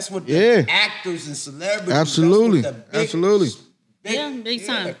hard, nigga. That's what the actors and celebrities. Absolutely. Big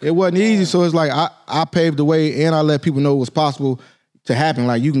time. It wasn't easy, so it's like I paved the way and I let people know it was possible to happen.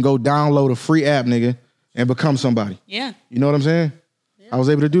 Like, you can go download a free app, nigga, and become somebody. Yeah. You know what I'm saying? Yeah. I was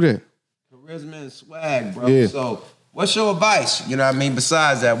able to do that. Charisma and swag, bro. Yeah. So, what's your advice? You know what I mean?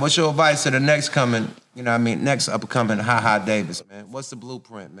 Besides that, what's your advice to the next upcoming Ha Davis, man? What's the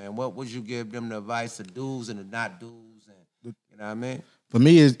blueprint, man? What would you give them the advice, the do's and the not do's? And you know what I mean? For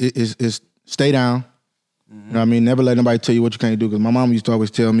me, it's stay down. You know what I mean? Never let nobody tell you what you can't do. Because my mom used to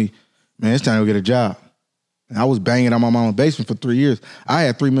always tell me, man, it's time to go get a job. And I was banging on my mom's basement for 3 years. I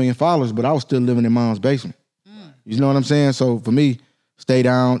had 3 million followers, but I was still living in mom's basement. You know what I'm saying? So for me, stay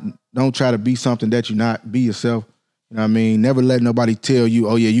down. Don't try to be something that you're not. Be yourself. You know what I mean? Never let nobody tell you,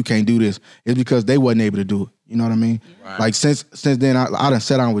 oh yeah, you can't do this. It's because they wasn't able to do it. You know what I mean? Right. Like since then, I done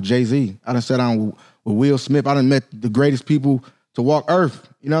sat down with Jay-Z. I done sat down with Will Smith. I done met the greatest people to walk earth.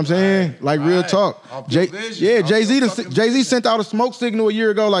 You know what I'm saying? Like real talk. Jay-Z sent out a smoke signal a year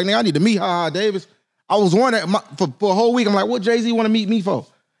ago. Like, nigga, I need to meet Ha Davis. I was wondering for a whole week. I'm like, what Jay-Z want to meet me for?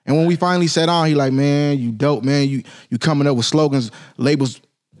 And when we finally sat down, he like, man, you dope, man. You coming up with slogans, labels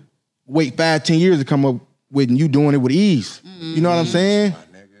wait 5-10 years to come up with, and you doing it with ease. You know what I'm saying?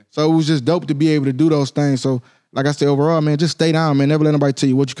 So it was just dope to be able to do those things. So like I said, overall, man, just stay down, man. Never let nobody tell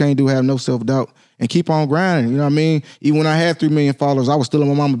you what you can't do. Have no self-doubt. And keep on grinding. You know what I mean? Even when I had 3 million followers, I was still in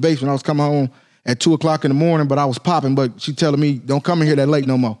my mama's basement. I was coming home at 2 o'clock in the morning, but I was popping. But she telling me, don't come in here that late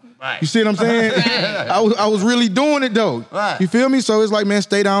no more. Right. You see what I'm saying? Right. I was really doing it, though. Right. You feel me? So it's like, man,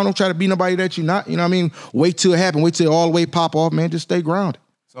 stay down. Don't try to be nobody that you're not. You know what I mean? Wait till it happen. Wait till it all the way pop off, man. Just stay grounded.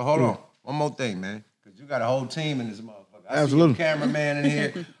 So hold on. One more thing, man. Because you got a whole team in this motherfucker. Absolutely. See your cameraman in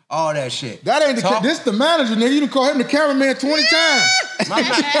here. All that shit. That ain't this the manager, nigga. You done call him the cameraman 20 times. My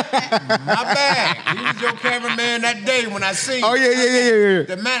bad. He was your cameraman that day when I seen Oh, yeah.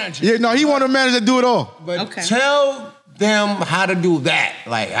 the manager. Yeah, no, he want the manager to do it all. But tell them how to do that.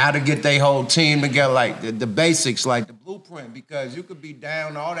 Like, how to get their whole team together. Like, the basics, like the blueprint. Because you could be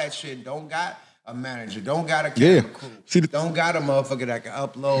down all that shit. Don't got a manager. Don't got a camera crew. Don't got a motherfucker that can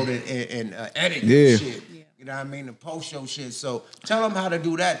upload it and edit your shit. You know what I mean? The post-show shit. So tell them how to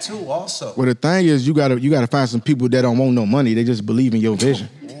do that too also. Well, the thing is, you gotta find some people that don't want no money. They just believe in your vision.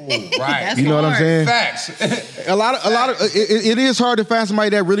 Right. You know what I'm saying? Facts. A lot of it is hard to find somebody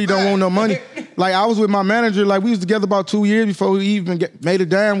that really don't want no money. Like, I was with my manager, like, we was together about 2 years before he even made a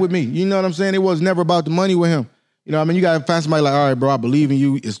dime with me. You know what I'm saying? It was never about the money with him. You know what I mean? You gotta find somebody like, all right, bro, I believe in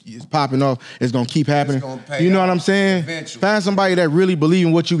you. It's popping off. It's gonna keep happening. Gonna pay You know off what I'm saying? eventually. Find somebody that really believe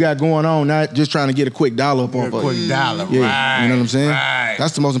in what you got going on, not just trying to get a quick dollar up off of quick it. dollar, Yeah, right, you know what I'm saying? right.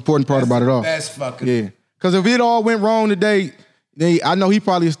 That's the most important part about it all. That's fucking. Yeah, because if it all went wrong today, I know he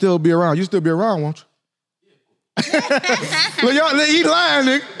probably still be around. You still be around, won't you? Look, y'all, he lying,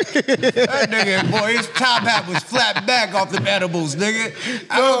 nigga. That nigga, boy, his top hat was flat back off them edibles, nigga.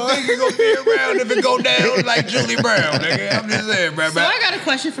 I don't think he's gonna be around if it go down like Julie Brown, nigga. I'm just saying, bro. So I got a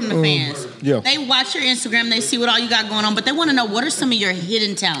question from the fans. Yeah. They watch your Instagram, they see what all you got going on, but they want to know what are some of your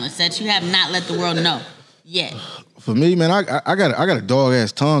hidden talents that you have not let the world know yet. For me, man, I got a dog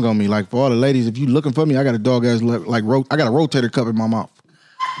ass tongue on me. Like for all the ladies, if you looking for me, I got a dog ass I got a rotator cup in my mouth.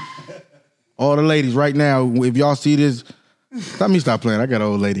 All the ladies right now, if y'all see this, let me stop playing. I got an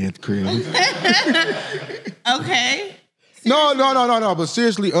old lady at the crib. Okay. No. But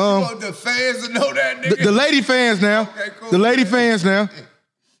seriously, You want the fans to know that, nigga? the lady fans now. Okay, cool. The lady fans now.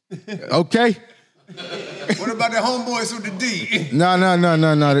 Okay. What about the homeboys with the D? No.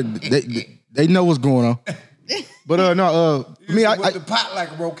 They know what's going on. But You me, used to whip the pot like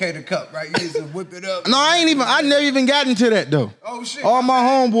a rotator cup, right? You used to whip it up. No, I never even got into that though. Oh shit! All my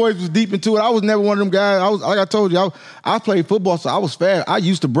homeboys was deep into it. I was never one of them guys. Like I told you, I played football, so I was fast. I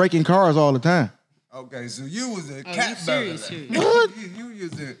used to break in cars all the time. Okay, so you was a cat serious. What? You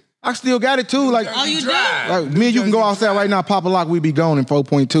used to. I still got it too. Like, Oh, you do? like me and you can go outside right now, pop a lock, we be gone in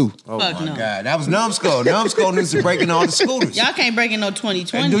 4.2. Oh Fuck my no. God, that was Numbskull. Numbskull used to breaking all the scooters. Y'all can't break in no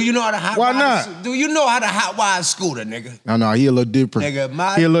 2020. And do you know how to hot Why wire? not? Do you know how to hot wire a scooter, nigga? No, he a little different.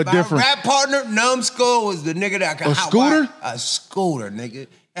 Nigga, he a little my different. rap partner, Numbskull, was the nigga that could A hot scooter? wire a scooter, nigga.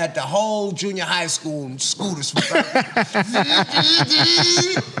 At the whole junior high school, scooters for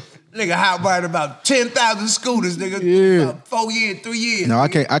nigga hot wired about 10,000 scooters, nigga. Yeah. About 4 years, 3 years. No, I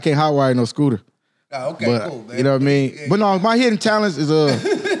can't hotwire no scooter. Oh, okay, But cool, man. you know what I mean? Yeah. But no, my hidden talents is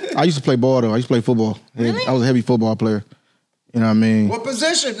I used to play ball though. I used to play football. Really? I was a heavy football player. You know what I mean? What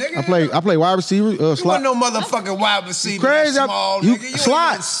position, nigga? I play wide receiver, You slot. wasn't no motherfucking wide receiver. Crazy. That small, You- nigga. You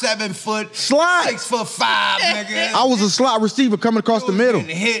slot. ain't 7 foot. Slot. 6'5", nigga. I was a slot receiver coming across the middle.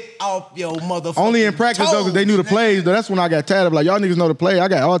 Getting hit off your motherfucking Only in practice though, because they knew the plays. Though that's when I got tired of like y'all niggas know the play. I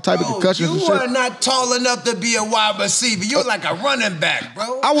got all type of concussions You and were shit. not tall enough to be a wide receiver. You were like a running back,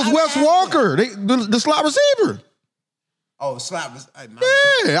 bro. I was Wes Walker, the slot receiver. Oh, slap was. Hey,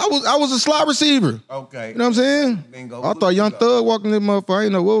 Yeah, I was a slot receiver. Okay. You know what I'm saying? Bingo. I thought Young Thug walking this motherfucker. I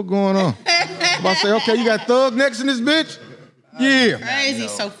didn't know what was going on. I'm about to say, okay, you got Thug next in this bitch? Yeah. Crazy.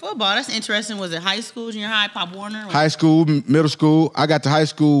 So football, that's interesting. Was it high school, junior high, Pop Warner? High school, middle school. I got to high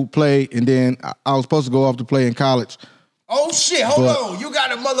school play, and then I was supposed to go off to play in college. Oh shit! Hold But- on. You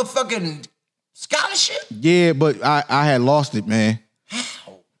got a motherfucking scholarship? Yeah, but I had lost it, man.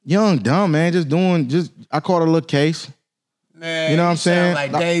 How? Young, dumb, man. I caught a little case. Man, You know what I'm saying?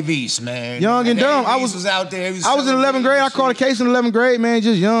 Sound like Dave East, man. Young and dumb. Dave East was out there. I was in 11th grade. I caught a case in 11th grade, man.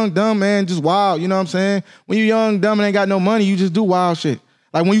 Just young, dumb, man. Just wild. You know what I'm saying? When you young, dumb, and ain't got no money, you just do wild shit.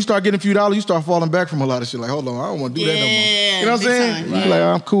 Like when you start getting a few dollars, you start falling back from a lot of shit. Like, hold on, I don't want to do that no more. You know what I'm saying? time. You like,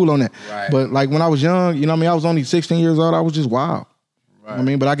 I'm cool on that. Right. But like when I was young, you know what I mean? I was only 16 years old. I was just wild. You know what I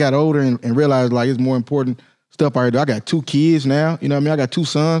mean? But I got older and realized like it's more important stuff I do. I got 2 kids now. You know what I mean? I got 2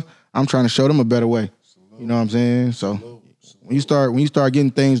 sons. I'm trying to show them a better way. You know what I'm saying? So when you start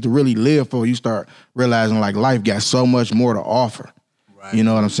getting things to really live for, you start realizing like life got so much more to offer. Right. You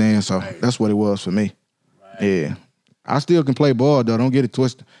know what I'm saying? So that's what it was for me. Right. Yeah. I still can play ball though. Don't get it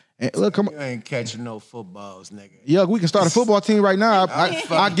twisted. And look, come on. You ain't catching no footballs, nigga. Yeah, we can start a football team right now.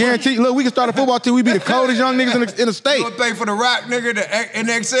 I guarantee. Look, we can start a football team. We be the coldest young niggas in the state. You gonna pay for the rock, nigga? The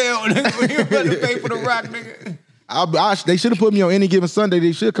NXL, nigga. You better pay for the rock, nigga. They should have put me on Any Given Sunday.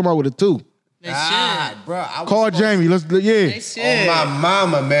 They should come out with a 2. They should. Bro. Call Jamie. They should. Oh, my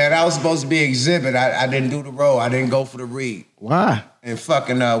mama, man. I was supposed to be exhibit. I didn't do the role. I didn't go for the read. Why? And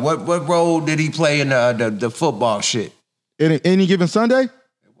fucking, what role did he play in the football shit? Any Given Sunday? It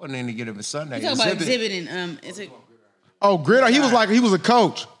wasn't Any Given Sunday. You talking about exhibiting? Is it? Oh, Gritter. He was a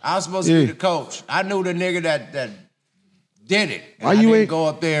coach. I was supposed to be the coach. I knew the nigga that did it. Why I you didn't ain't go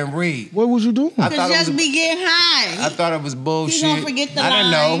up there and read? What was you doing? I Because thought it just was be getting high. I thought it was bullshit. You gonna forget the I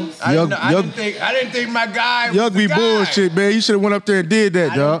didn't lines. know. I didn't think my guy was Young the be guy. bullshit, man. You should have went up there and did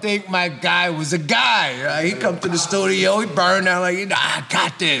that, I dog. didn't think my guy was a guy. Right? He come to the studio, he burned out like, I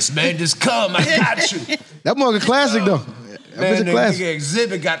got this, man. Just come, I got you. That mother classic though. That Man, bitch a the classic. nigga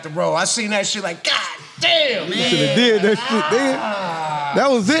Exhibit got the role. I seen that shit like, God damn, man. Should have did that shit, man. That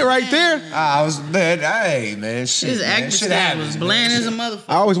was it right there. I was, man, hey, man, shit. His man. acting Shit style was happens, bland man. as a motherfucker.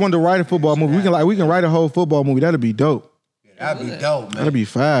 I always wanted to write a football movie. We can write a whole football movie. That'd be dope. That'd be dope, man. That'd be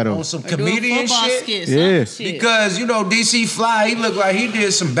fire though. On some comedian shit. Yeah. Because, you know, DC Fly, he looked like he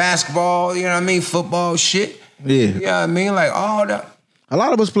did some basketball, you know what I mean, football shit. Yeah. You know what I mean? Like all that. A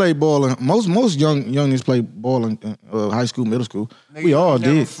lot of us played ball. Most youngins played ball in high school, middle school. Nigga, We all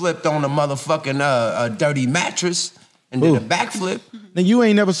never did. flipped on a motherfucking dirty mattress and did a backflip. Nigga, you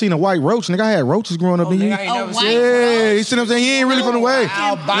ain't never seen a white roach. Nigga, I had roaches growing up. Oh, Nigga, nigga, I ain't never seen yeah, you see what I'm saying? He ain't really from the way.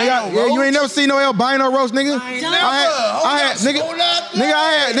 Albino Nigga, yeah, you ain't never seen no albino roach, nigga.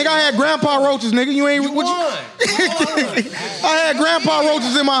 I had grandpa roaches, nigga. You ain't what you? I had grandpa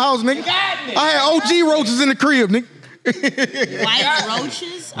roaches in my house, nigga. I had OG roaches in the crib, nigga. White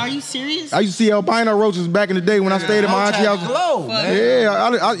roaches? Are you serious? I used to see albino roaches back in the day when I stayed at my auntie house. Glow, man.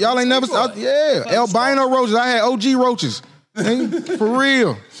 Yeah, y'all ain't never. Albino roaches. I had OG roaches. Nigga, for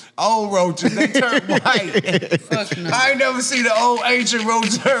real. Old roaches, they turn white. I ain't never seen the old ancient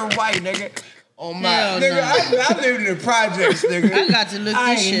roach turn white, nigga. Oh my, nigga, I lived in the projects, nigga. I got to look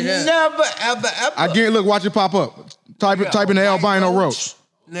this shit up. Never, ever. I get look, watch it pop up. Type in the albino roach.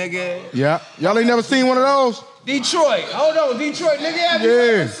 Nigga. Yeah, y'all ain't never seen one of those. Detroit, hold on, Detroit, nigga, have you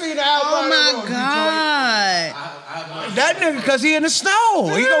ever seen the albino roach? Oh my God. That nigga, cause he in the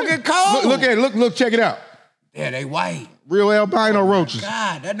snow, he gonna get cold. Look at it, look, check it out. Yeah, they white. Real albino roaches.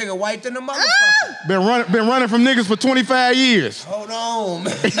 God, that nigga white than the motherfucker. Been running from niggas for 25 years. Hold on,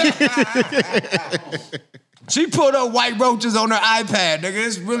 man. She pulled up white roaches on her iPad, nigga.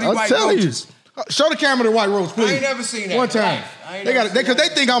 It's really I'm white telling roaches. you. Show the camera the white roach, please. I ain't never seen that. One time. Right. Because they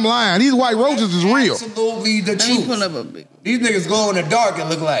think I'm lying. These white roaches is real. Absolutely the truth. These niggas glow in the dark, it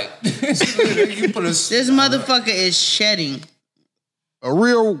look like. This motherfucker is shedding. A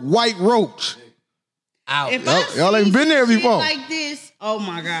real white roach. Out. If I Y'all ain't been there shit before. like this, oh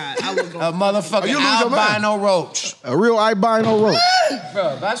my God, I would go. A motherfucking albino roach. A real albino roach.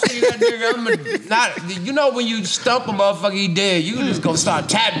 Bro, if I see that nigga, I'm not. You know when you stump a motherfucker, he dead. You just gonna start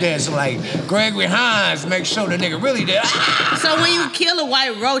tap dancing like Gregory Hines. Make sure the nigga really dead. So when you kill a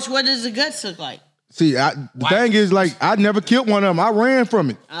white roach, what does the guts look like? See, the thing is, like, I never killed one of them. I ran from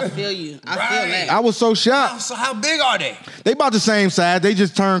it. I feel you. I feel that. I was so shocked. So how big are they? They about the same size. They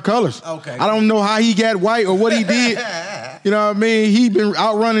just turned colors. Okay. I don't know how he got white or what he did. You know what I mean? He been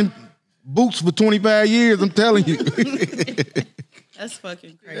outrunning boots for 25 years, I'm telling you. That's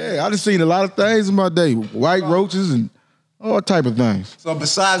fucking crazy. Yeah, I just seen a lot of things in my day. White roaches and all type of things. So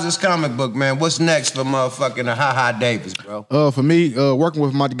besides this comic book, man, what's next for motherfucking Ha Davis, bro? For me, working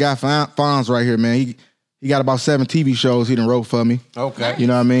with my guy Fonz right here, man. He got about 7 TV shows he done wrote for me. Okay. You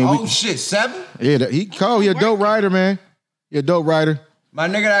know what I mean? Oh shit, 7? Yeah, he a dope writer, man. He a dope writer. My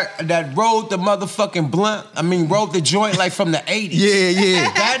nigga that rode the motherfucking blunt, rode the joint like from the 80s.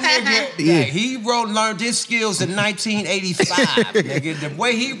 Yeah. That nigga, Yeah. he learned his skills in 1985, nigga. The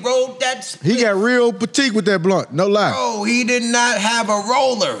way he rode that split, He got real petite with that blunt, no lie. bro, he did not have a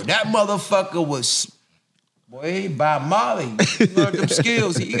roller. That motherfucker was, boy, by Molly. He learned them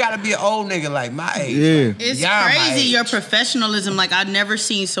skills. You gotta be an old nigga like my age. Yeah. Like, It's beyond my crazy age. your professionalism. Like I've never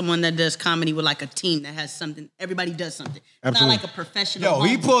seen someone that does comedy with like a team that has something. Everybody does something. Absolutely. Not like a professional. Yo, he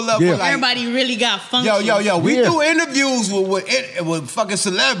moment. pull up with like, Everybody really got function. Yo, we Yeah. do interviews with fucking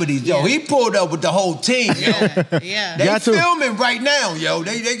celebrities. Yo, he pulled up with the whole team, yo. Yeah. They Got to. filming right now, yo.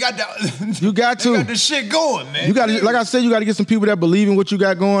 They got the You got they to. got the shit going, man. You got to, like I said, you got to get some people that believe in what you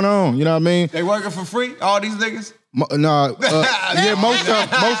got going on. You know what I mean? They working for free, all these niggas? Yeah, most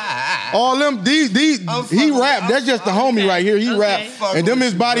all them, these, he rap. That's just the homie right here. He rap. And them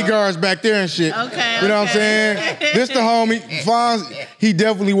his bodyguards back there and shit. Okay. You know what I'm saying? This the homie. Fonz, he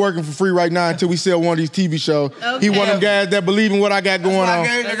definitely working for free right now until we sell one of these TV shows. He one of them guys that believe in what I got going on.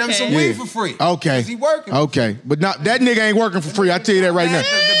 I gave him some weed for free. Okay. He working. Okay. But not, that nigga ain't working for free. I tell you that right now.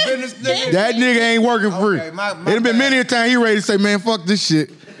 The business nigga. That nigga ain't working for free. Okay, my It been many a time he ready to say, man, fuck this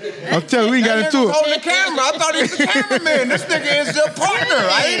shit. I'm telling you, we ain't got That into nigga it. holding the camera. I thought he was the cameraman. This nigga is your partner.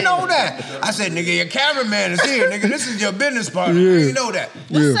 I didn't know that. I said, nigga, your cameraman is here. Nigga, this is your business partner. Yeah. I didn't know that.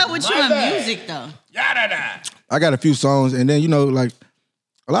 What's up with you My and bad. music though? Yada. I got a few songs, and then, you know, like,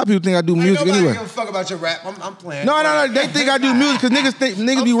 a lot of people think I do Ain't music nobody anyway. give a fuck about your rap. I'm playing. No. They think I do music because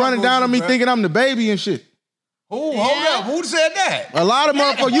niggas be running down on me thinking I'm the baby and shit. Who? Hold up. Who said that? A lot of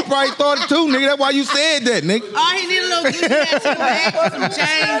motherfuckers, you probably thought it too, nigga. That's why you said that, nigga. Oh, he need a little Gucci hat, some bag, some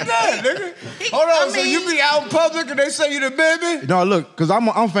chain. That, nigga. Hold on. So you be out in public and they say you the baby? No, look, because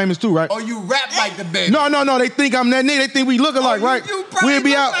I'm famous too, right? Or you rap like the baby? No. They think I'm that nigga. They think we look alike, right? you probably We'll be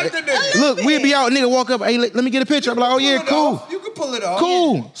look out. like the nigga. Look, we'll be out. Nigga walk up. Hey, let me get a picture. I'm like, oh yeah, cool. You can pull it off.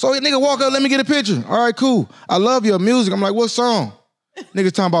 Cool. So nigga walk up, let me get a picture. All right, cool. I love your music. I'm like, what song?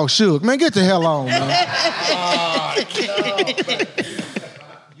 Niggas talking about Suge. Man, get the hell on, man.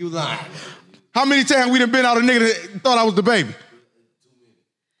 You lying. How many times we done been out a nigga that thought I was the baby?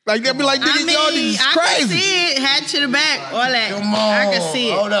 Like, they be like, niggas, y'all niggas I crazy. can see it, hat to the back, all that. Come on. I can see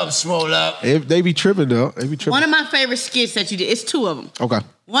it. Hold up, Swole Up. They be tripping, though. They be tripping. One of my favorite skits that you did, it's two of them. Okay.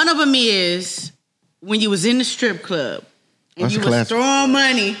 One of them is when you was in the strip club and That's you a was classic. throwing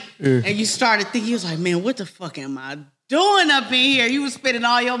money Yeah. and you started thinking, you was like, man, what the fuck am I doing up in here? You was spending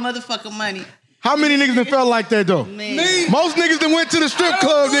all your motherfucking money. How many niggas done felt like that, though? Man. Most niggas done went to the strip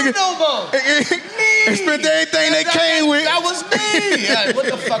club, nigga. And spent everything they came with. That was me. Yeah, what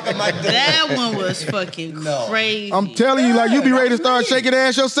the fuck am I doing? That one was fucking crazy. I'm telling you, like, you be ready to start shaking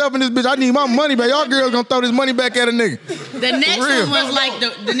ass yourself in this bitch. I need my money back. Y'all girls gonna throw this money back at a nigga. The next For real. one was like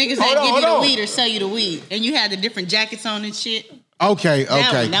the niggas Hold that on, give you hold the on. weed or sell you the weed. And you had the different jackets on and shit. Okay,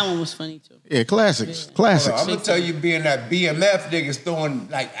 That one was funny too. Yeah, classics. Classics. I'm gonna tell you, being that BMF niggas throwing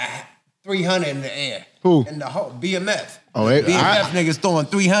like 300 in the air. Who? In the whole BMF. Oh, they- BMF niggas throwing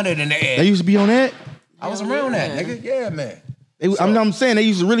 300 in the air. They used to be on that? I was around that, nigga. Yeah, man. I'm saying they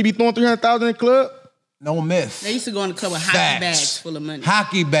used to really be throwing 300,000 in the club. No myth. They used to go in the club with hockey Facts. bags full of money.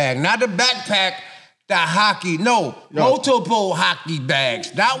 Hockey bag, not the backpack. The hockey, no, multiple hockey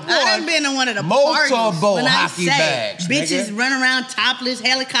bags. Not one. I done been in one of the multiple parties when I hockey say bags. bitches nigga. run around topless,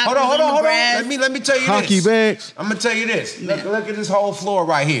 helicopters Hold on, hold on, on the hold on. grass. Let me tell you Hockey this. bags. I'm gonna tell you this. Look at this whole floor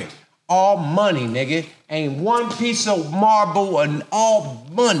right here. All money, nigga. Ain't one piece of marble and all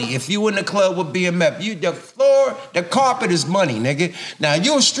money. If you in the club with BMF, the floor, the carpet is money, nigga. Now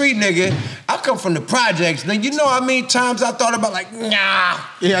you a street nigga. I come from the projects. Now you know how many times I thought about like, nah.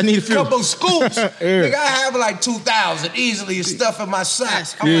 Yeah, I need a few. Couple scoops. Yeah. Nigga, I have like 2,000 easily and stuff in my sock.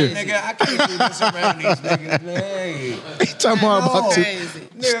 I'm like, nigga, I can't do this around these niggas, man. He talking about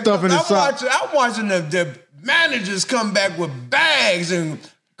stuff in his sock. I'm watching the managers come back with bags and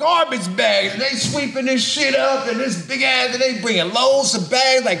garbage bags. They sweeping this shit up and this big ass, and they bringing loads of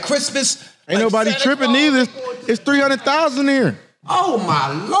bags like Christmas. Ain't like nobody Santa tripping Claus. either. It's 300,000 here. Oh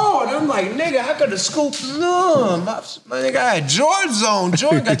my Lord. I'm like, nigga, I could have scooped some. My nigga, I had Jordan's on.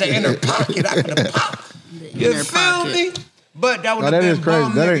 Jordan got the inner pocket. I could have popped. You feel me? But that would No, have that been is crazy.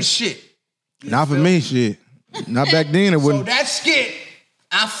 bum That nigga ain't- shit. Not for me, shit. Not back then, it So wouldn't. that skit,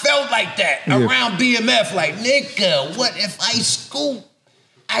 I felt like that Yeah. around BMF. Like, nigga, what if I scoop?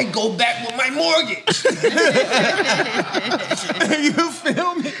 I go back with my mortgage. You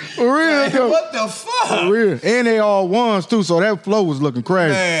feel me? For real, Like, though. what the fuck? For real. And they all ones, too, so that flow was looking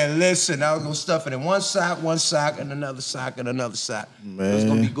crazy. Man, listen, I was gonna stuff it in one sock, and another sock, and another sock. It was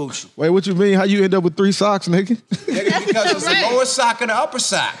gonna be Gucci. Wait, what you mean? How you end up with 3 socks, nigga? Nigga, because it's the lower sock and the upper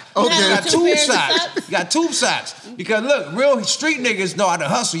sock. Okay. You got Two two pairs of socks. You got two socks. Because look, real street niggas know how to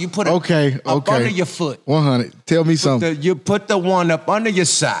hustle. You put it up under your foot. 100. Tell me something. You put the one up under your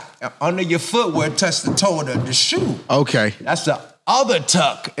sock, under your foot where it touched the toe of the shoe. Okay. That's the other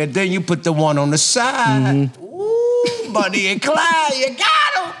tuck. And then you put the one on the side. Mm-hmm. Ooh, Buddy and Clyde, you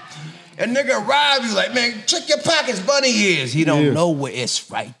got him. And nigga rob you like, man, check your pockets, Bunny is. He don't Yeah. know where it's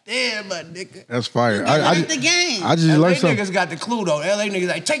right there, my nigga. That's fire. Like the game. I just LA learned something. niggas got the clue though. LA niggas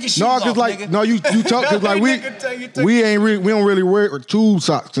like, take your shoes No, off, cause like nigga. no, you talk cause like we don't really wear tube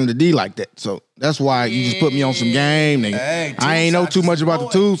socks in the D like that. So that's why you just put me on some game, nigga. Hey, I ain't know too much about the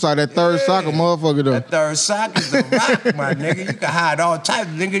tube sock. That third sock, a motherfucker though. That third sock is the rock, my nigga. You can hide all types,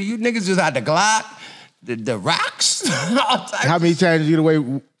 nigga. You niggas just had the Glock, the rocks, all types. How many times did you get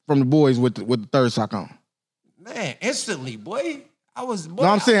away from the boys with the third sock on? Man, instantly, boy. I was. Boy, No,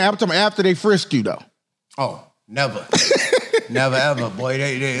 I'm saying after they frisk you though. Oh, never. Never ever, boy.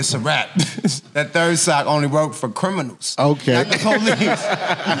 It's a wrap. That third sock only worked for criminals. Okay. Not the police.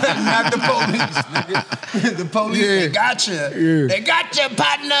 Not the police, nigga. The police, they got you. Yeah. They got you,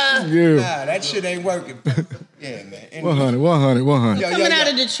 partner. Yeah. Nah, that shit ain't working. Yeah, man. Anyway. 100. Coming out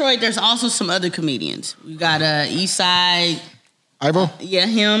of Detroit, there's also some other comedians. We got Eastside. Ivo? Yeah,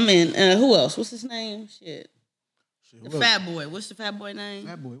 him and who else? What's his name? Shit. The who fat boy. What's the fat boy name?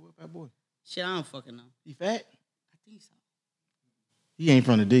 Fat boy. What fat boy? Shit, I don't fucking know. He fat? He ain't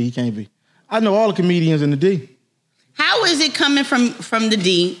from the D. He can't be. I know all the comedians in the D. How is it coming from the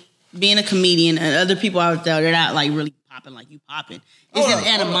D, being a comedian, and other people out there, they're not like really popping like you popping? Is it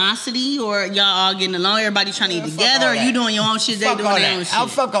animosity or y'all all getting along? Everybody trying to eat together? Or you doing your own shit? They Fuck doing all their own that. shit? I'll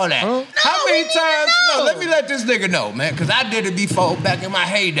fuck all that. Huh? How many times? No, let me let this nigga know, man, because I did it before back in my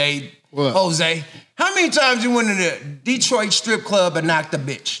heyday, What? Jose. How many times you went to the Detroit strip club and knocked a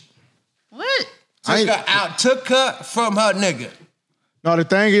bitch? What? Took her from her nigga. No, the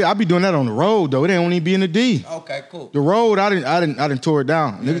thing is, I be doing that on the road though. It ain't only be in the D. Okay, cool. The road, I didn't tore it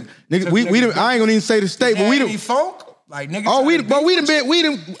down. Nigga, we done, I ain't gonna even say the state, but we done. Funk? Like niggas. Oh, we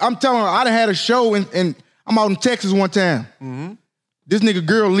done. I'm telling you, I done had a show and I'm out in Texas one time. Mm-hmm. This nigga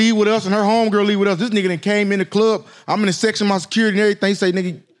girl leave with us and her homegirl leave with us. This nigga then came in the club. I'm in the section, my security and everything. He say,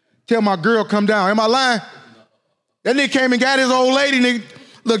 nigga, tell my girl come down. Am I lying? That nigga came and got his old lady, nigga.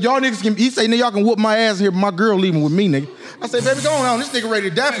 Look, y'all niggas can, he say, nigga, y'all can whoop my ass here, but my girl leaving with me, nigga. I say, baby, go on. This nigga ready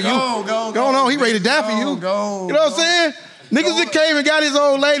to die for you. Go on. He ready to die for you. You know what I'm saying? Niggas that came and got his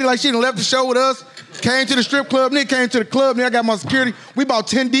old lady like she done left the show with us. Came to the strip club, nigga came to the club, nigga, I got my security. We about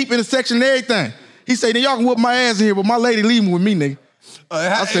 10 deep in the section and everything. He say, nigga, y'all can whoop my ass in here, but my lady leaving with me, nigga.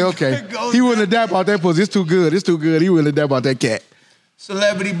 I say, okay. He wouldn't have died about that pussy. It's too good. He wouldn't have died about that cat.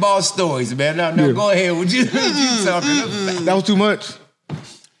 Celebrity boss stories, man. No, go ahead. What you talking? That was too much.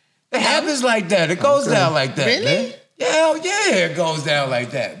 It happens like that. It goes down like that, Really? man. Hell yeah, it goes down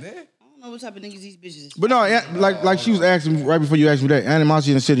like that, man. I don't know what type of niggas these bitches is. But no, like she was asking right before you asked me that,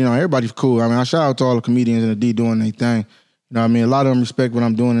 animosity in the city, you know, everybody's cool. I mean, I shout out to all the comedians in the D doing their thing. You know what I mean? A lot of them respect what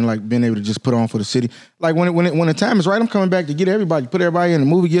I'm doing and like being able to just put on for the city. Like when the time is right, I'm coming back to get everybody, put everybody in the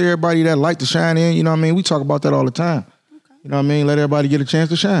movie, get everybody that light to shine in. You know what I mean? We talk about that all the time. Okay. You know what I mean? Let everybody get a chance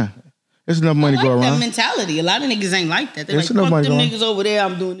to shine. There's enough money to go around. That mentality. A lot of niggas ain't like that. They're There's like, enough fuck money them going. niggas over there.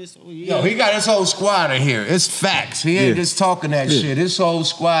 I'm doing this over here. Yo, he got his whole squad in here. It's facts. He ain't just talking that shit. His whole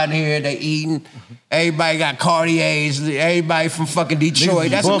squad in here, they eating. Everybody got Cartiers. Everybody from fucking Detroit.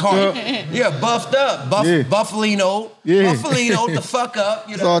 That's a Cartier. Yeah, buffed up. Buffalino. Yeah. Buffalino the fuck up.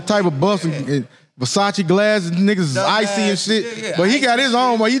 You It's know? all type of buffs and Versace glasses, niggas is icy and shit. Yeah, but he got his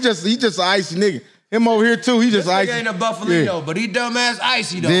own, but he just an icy nigga. Him over here too, he just This icy. nigga ain't a Buffalino, but he dumbass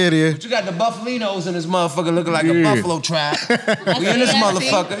icy though. Yeah, it is. But you got the Buffalinos in this motherfucker looking like a buffalo trap. We in this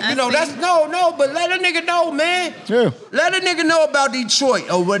motherfucker. You know, that's no, but let a nigga know, man. Yeah. Let a nigga know about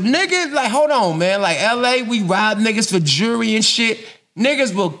Detroit. Or what niggas, like, hold on, man. Like LA, we rob niggas for jewelry and shit.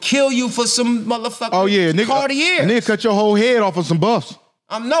 Niggas will kill you for some motherfucking Cartier. And nigga cut your whole head off of some buffs.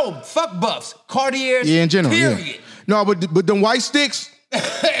 No, fuck buffs. Cartiers, Yeah, in general. period. Yeah. No, but them white sticks,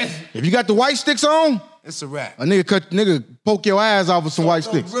 if you got the white sticks on, it's a wrap. a nigga poke your eyes off with some white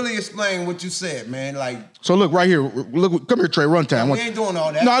sticks. Really explain what you said, man. Like, So look right here. Look, come here, Trey. Run time. we ain't doing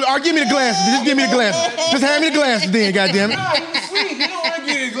all that. No, give me the glasses. Just give me the glasses. Just hand me the glasses, then. Goddamn it. No, you sweet. He don't want to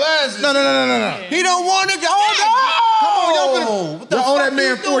get his glasses. No. He don't want to go. Y'all owe that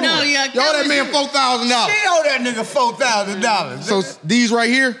man $40. No, yeah, Y'all owe that man $4,000. She owe that nigga $4,000. So these right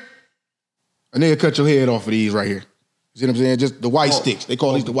here, a nigga cut your head off of these right here. You see what I'm saying? Just the white sticks. They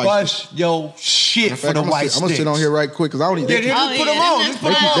call these the white sticks. Bust your shit for the white sticks. I'm gonna sit on here right quick because I don't need. Put them on. Just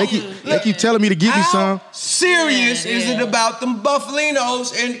put them on. They keep telling me to give me some. How serious is it about them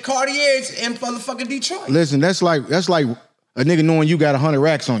Buffalinos and Cartiers in motherfucking Detroit? Listen, that's like a nigga knowing you got 100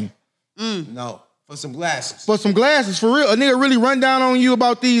 racks on you. No, for some glasses. For some glasses, for real. A nigga really run down on you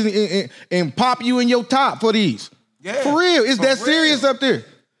about these and pop you in your top for these. Yeah, for real. It's for that real. serious up there.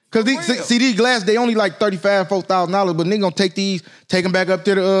 Cause these glasses, they only like $35,000, $4,000, but nigga gonna take these, take them back up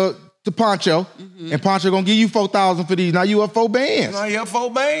to Poncho, and Poncho gonna give you $4,000 for these. Now you up 4 bands. Now you up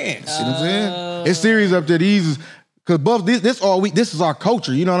 4 bands. See what I'm saying? It's serious up there. These is cause Buff, this is our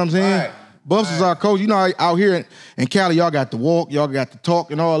culture. You know what I'm saying? Right. Buffs is our culture. You know, out here in Cali, y'all got the walk, y'all got the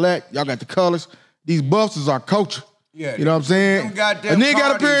talk and all that. Y'all got the colors. These Buffs is our culture. Yeah, you know what I'm saying? them goddamn A nigga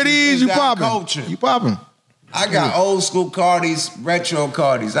got a pair of these, Cardies you is our popping. culture. You popping. I got old school Cardis, retro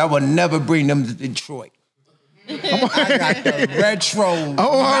Cardis. I would never bring them to Detroit. I got the retro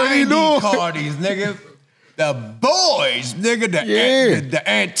already 90 know. Cardis, nigga. The boys, nigga. The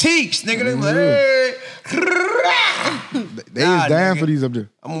antiques, nigga. They is down for these up there.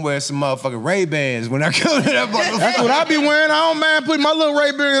 I'm gonna wear some motherfucking Ray-Bans when I come to that motherfucker. That's what I be wearing. I don't mind putting my little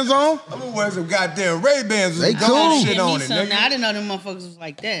Ray-Bans on. I'm gonna wear some goddamn Ray-Bans with They some gold cool. shit on it, I nigga. didn't know them motherfuckers was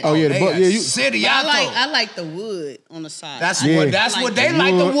like that. Oh, yeah, the They buck- got yeah, you- city. But I like the wood on the side. That's Yeah. what. That's I what like they the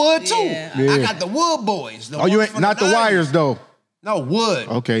like. The wood. wood too. Yeah. Yeah. I got the wood boys. The Oh, you ones ain't from not the 90s. wires though. No wood.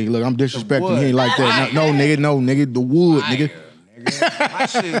 Okay, look, I'm disrespecting. wood. He ain't like that. No, nigga, the wood, nigga. My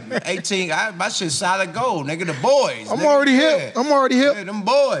shit 18. My shit solid gold, nigga. The boys. I'm nigga. already hip. I'm already hip. Yeah, them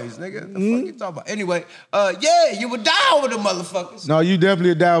boys, nigga. The fuck you talking about? Anyway, yeah, you would die with them motherfuckers. No, you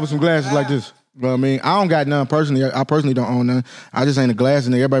definitely a die with some glasses like this. You know what I mean? I don't got none personally. I personally don't own none. I just ain't a glasses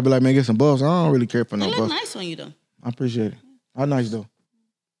nigga. Everybody be like, man, get some buffs. I don't really care for no They look buffs. nice on you though. I appreciate it. How nice though?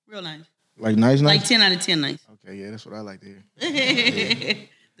 Real nice. Like nice. Like 10 out of 10 nice. Okay, yeah, that's what I like to hear.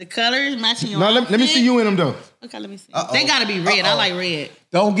 The colors matching your No, let me outfit. see you in them though. Okay, let me see. They gotta be red. I like red.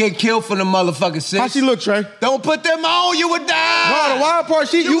 Don't get killed for the motherfucking sis. How she look, Trey? Don't put them on, you would die. No, the wild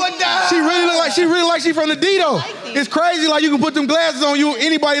part, you would die. She really look like she from the D though. It's crazy, like you can put them glasses on you,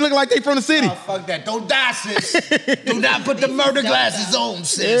 anybody look like they from the city. Oh, fuck that. Don't die, sis. Do not put the murder glasses on,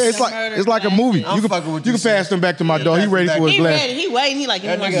 sis. Yeah, it's like a movie. I'm fucking with you can pass them back to my dog. He ready for his glasses. He waiting. He like,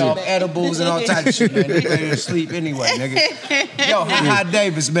 that nigga off edibles and all types of shit, man. He ready to sleep anyway, nigga. Yo, Ha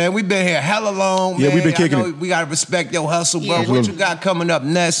Davis, man. We been here hella long, man. Yeah, we been kicking it. We gotta respect your hustle, bro. What you got coming up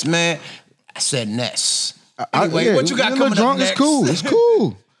next, man? I said next. Anyway, what you got coming up next? It's cool. It's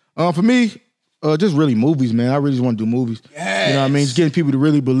cool. For me, just really movies, man. I really just want to do movies. Yes. You know what I mean? Just getting people to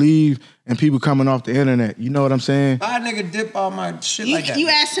really believe and people coming off the internet. You know what I'm saying? My nigga dip all my shit like that. You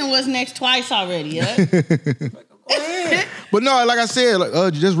asked him what's next twice already, yeah? But no, like I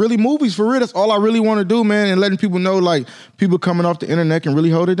said, just really movies for real. That's all I really want to do, man. And letting people know, like, people coming off the internet can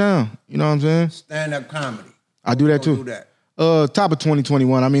really hold it down. You know what I'm saying? Stand-up comedy. I do that too. Top of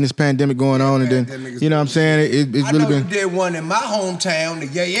 2021. I mean, it's pandemic going on, and then you know what I'm saying. It's really been. You did one in my hometown, the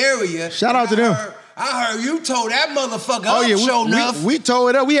Yay area. Shout out to them. I heard you told that motherfucker up. Show enough. We tore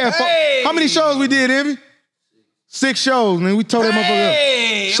it up. We had how many shows we did, Envy? 6 shows, man. We tore that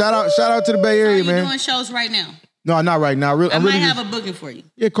motherfucker up. Shout out to the Bay Area, man. You doing shows right now? No, not right now. I might have a booking for you.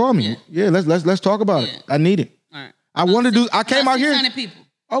 Yeah, call me. Yeah, let's talk about it. I need it. All right. I want to do. I came out here. 600 people.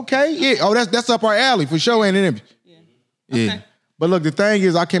 Okay. Yeah. Oh, that's up our alley for sure. Ain't it? Yeah. Okay. But look, the thing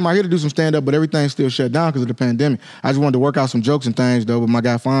is, I came out here to do some stand up, but everything's still shut down because of the pandemic. I just wanted to work out some jokes and things though. But my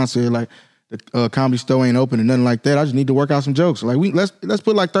guy Fawn said like the comedy store ain't open and nothing like that. I just need to work out some jokes. Like let's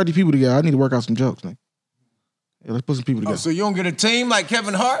put like 30 people together. I need to work out some jokes. Like, yeah, let's put some people together. So you don't get a team like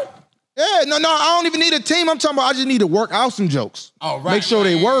Kevin Hart? Yeah, no, I don't even need a team. I'm talking about I just need to work out some jokes. Oh, right. Make sure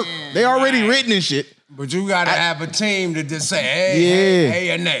they work. They already written and shit. But you gotta have a team to just say,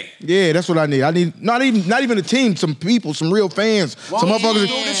 hey and nay. Yeah, that's what I need. I need not even a team, some people, some real fans, some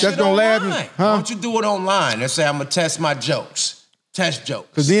motherfuckers that's gonna laugh. Why don't you do it online? Let's say I'm gonna test my jokes. Test jokes.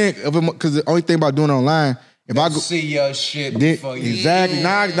 Because the only thing about doing it online, if I go see your shit before you. Exactly.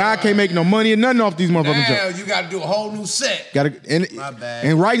 Now I can't make no money or nothing off these motherfucking jokes. You gotta do a whole new set. My bad.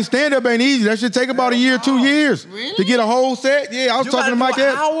 And writing stand-up ain't easy. That should take about a year, 2 years. Really? To get a whole set. Yeah, I was talking to Mike.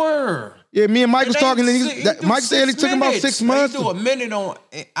 An hour. Yeah, me and Mike was talking. Mike said it took him about 6 months. You do a minute on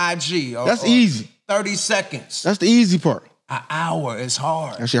IG. That's easy. 30 seconds. That's the easy part. An hour is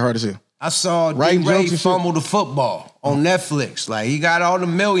hard. That shit hard as hell. I saw D-Ray fumble the football on Netflix. Like, he got all the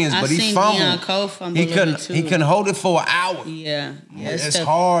millions, but he fumbled. He couldn't hold it for an hour. Yeah. It's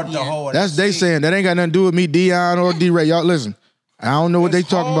hard to hold. That's they saying. That ain't got nothing to do with me, Dion or D-Ray. Y'all listen. I don't know what they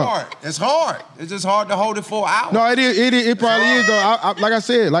talking about. It's hard. It's just hard to hold it for an hour. No, it is. It probably is though. Like I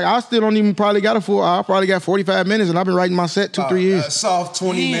said, like I still don't even probably got a full hour. I probably got 45 minutes, and I've been writing my set 2-3 years. Soft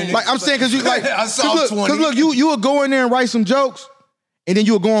 20 minutes. Like I'm saying, because you like, because look, you will go in there and write some jokes, and then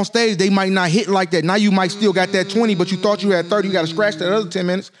you'll go on stage. They might not hit like that. Now you might still got that 20, but you thought you had 30. You got to scratch that other 10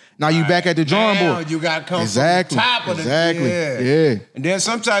 minutes. Now you back at the drawing board. You got to come from the top of the yeah. And then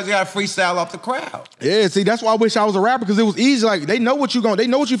sometimes you got to freestyle off the crowd. Yeah, see, that's why I wish I was a rapper because it was easy. Like they know what you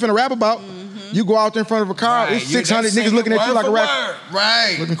finna rap about. Mm-hmm. You go out there in front of a car, it's 600 niggas looking at you like a rapper.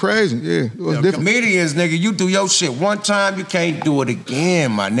 Right. Looking crazy. Yeah, it was different. Comedians, nigga, you do your shit one time, you can't do it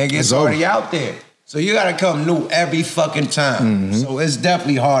again, my nigga. It's already out there. So you gotta come new every fucking time. Mm-hmm. So it's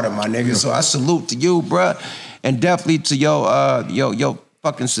definitely harder, my nigga. Yeah. So I salute to you, bruh, and definitely to your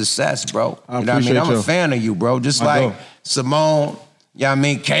fucking success, bro. You know what I mean? I'm a fan of you, bro. Just like Simone, you know what I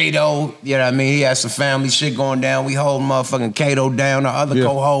mean? Kato, you know what I mean? He has some family shit going down. We hold motherfucking Kato down, our other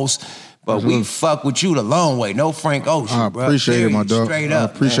co-hosts. But we fuck with you the long way. No Frank Ocean, bro. I appreciate it, my dog. Straight up,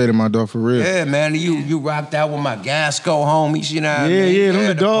 I appreciate it, my dog, for real. Yeah, man. You rocked out with my Gasco homies, you know what I mean? Yeah, them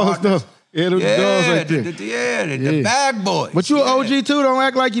the dogs stuff. Yeah, them the dogs right there. The bag boys. But you an OG too. Don't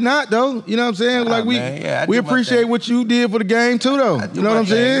act like you're not though. You know what I'm saying? Like we appreciate what you did for the game too though. You know what I'm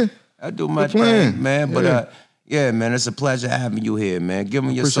saying? I do my thing, man. But yeah, man, it's a pleasure having you here, man. Give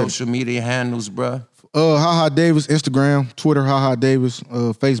me your social media handles, bro. Ha Davis, Instagram, Twitter, Ha Davis,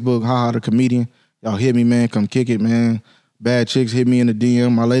 Facebook, Ha the Comedian. Y'all hit me, man. Come kick it, man. Bad chicks hit me in the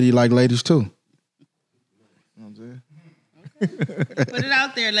DM. My lady like ladies too. You know what I'm saying? Okay. Put it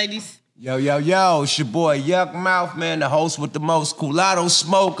out there, ladies. Yo, it's your boy Yuck Mouth, man, the host with the most Culatto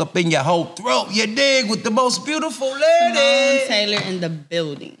smoke up in your whole throat, you dig, with the most beautiful lady. Simone Taylor in the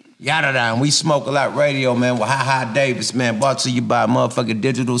building. Yada da, we smoke a lot radio, man, with Ha Davis, man, brought to you by motherfucking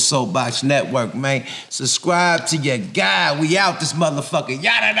Digital Soapbox Network, man. Subscribe to your guy, we out this motherfucker,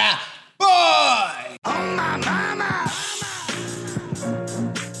 yada da, boy! Oh my mama!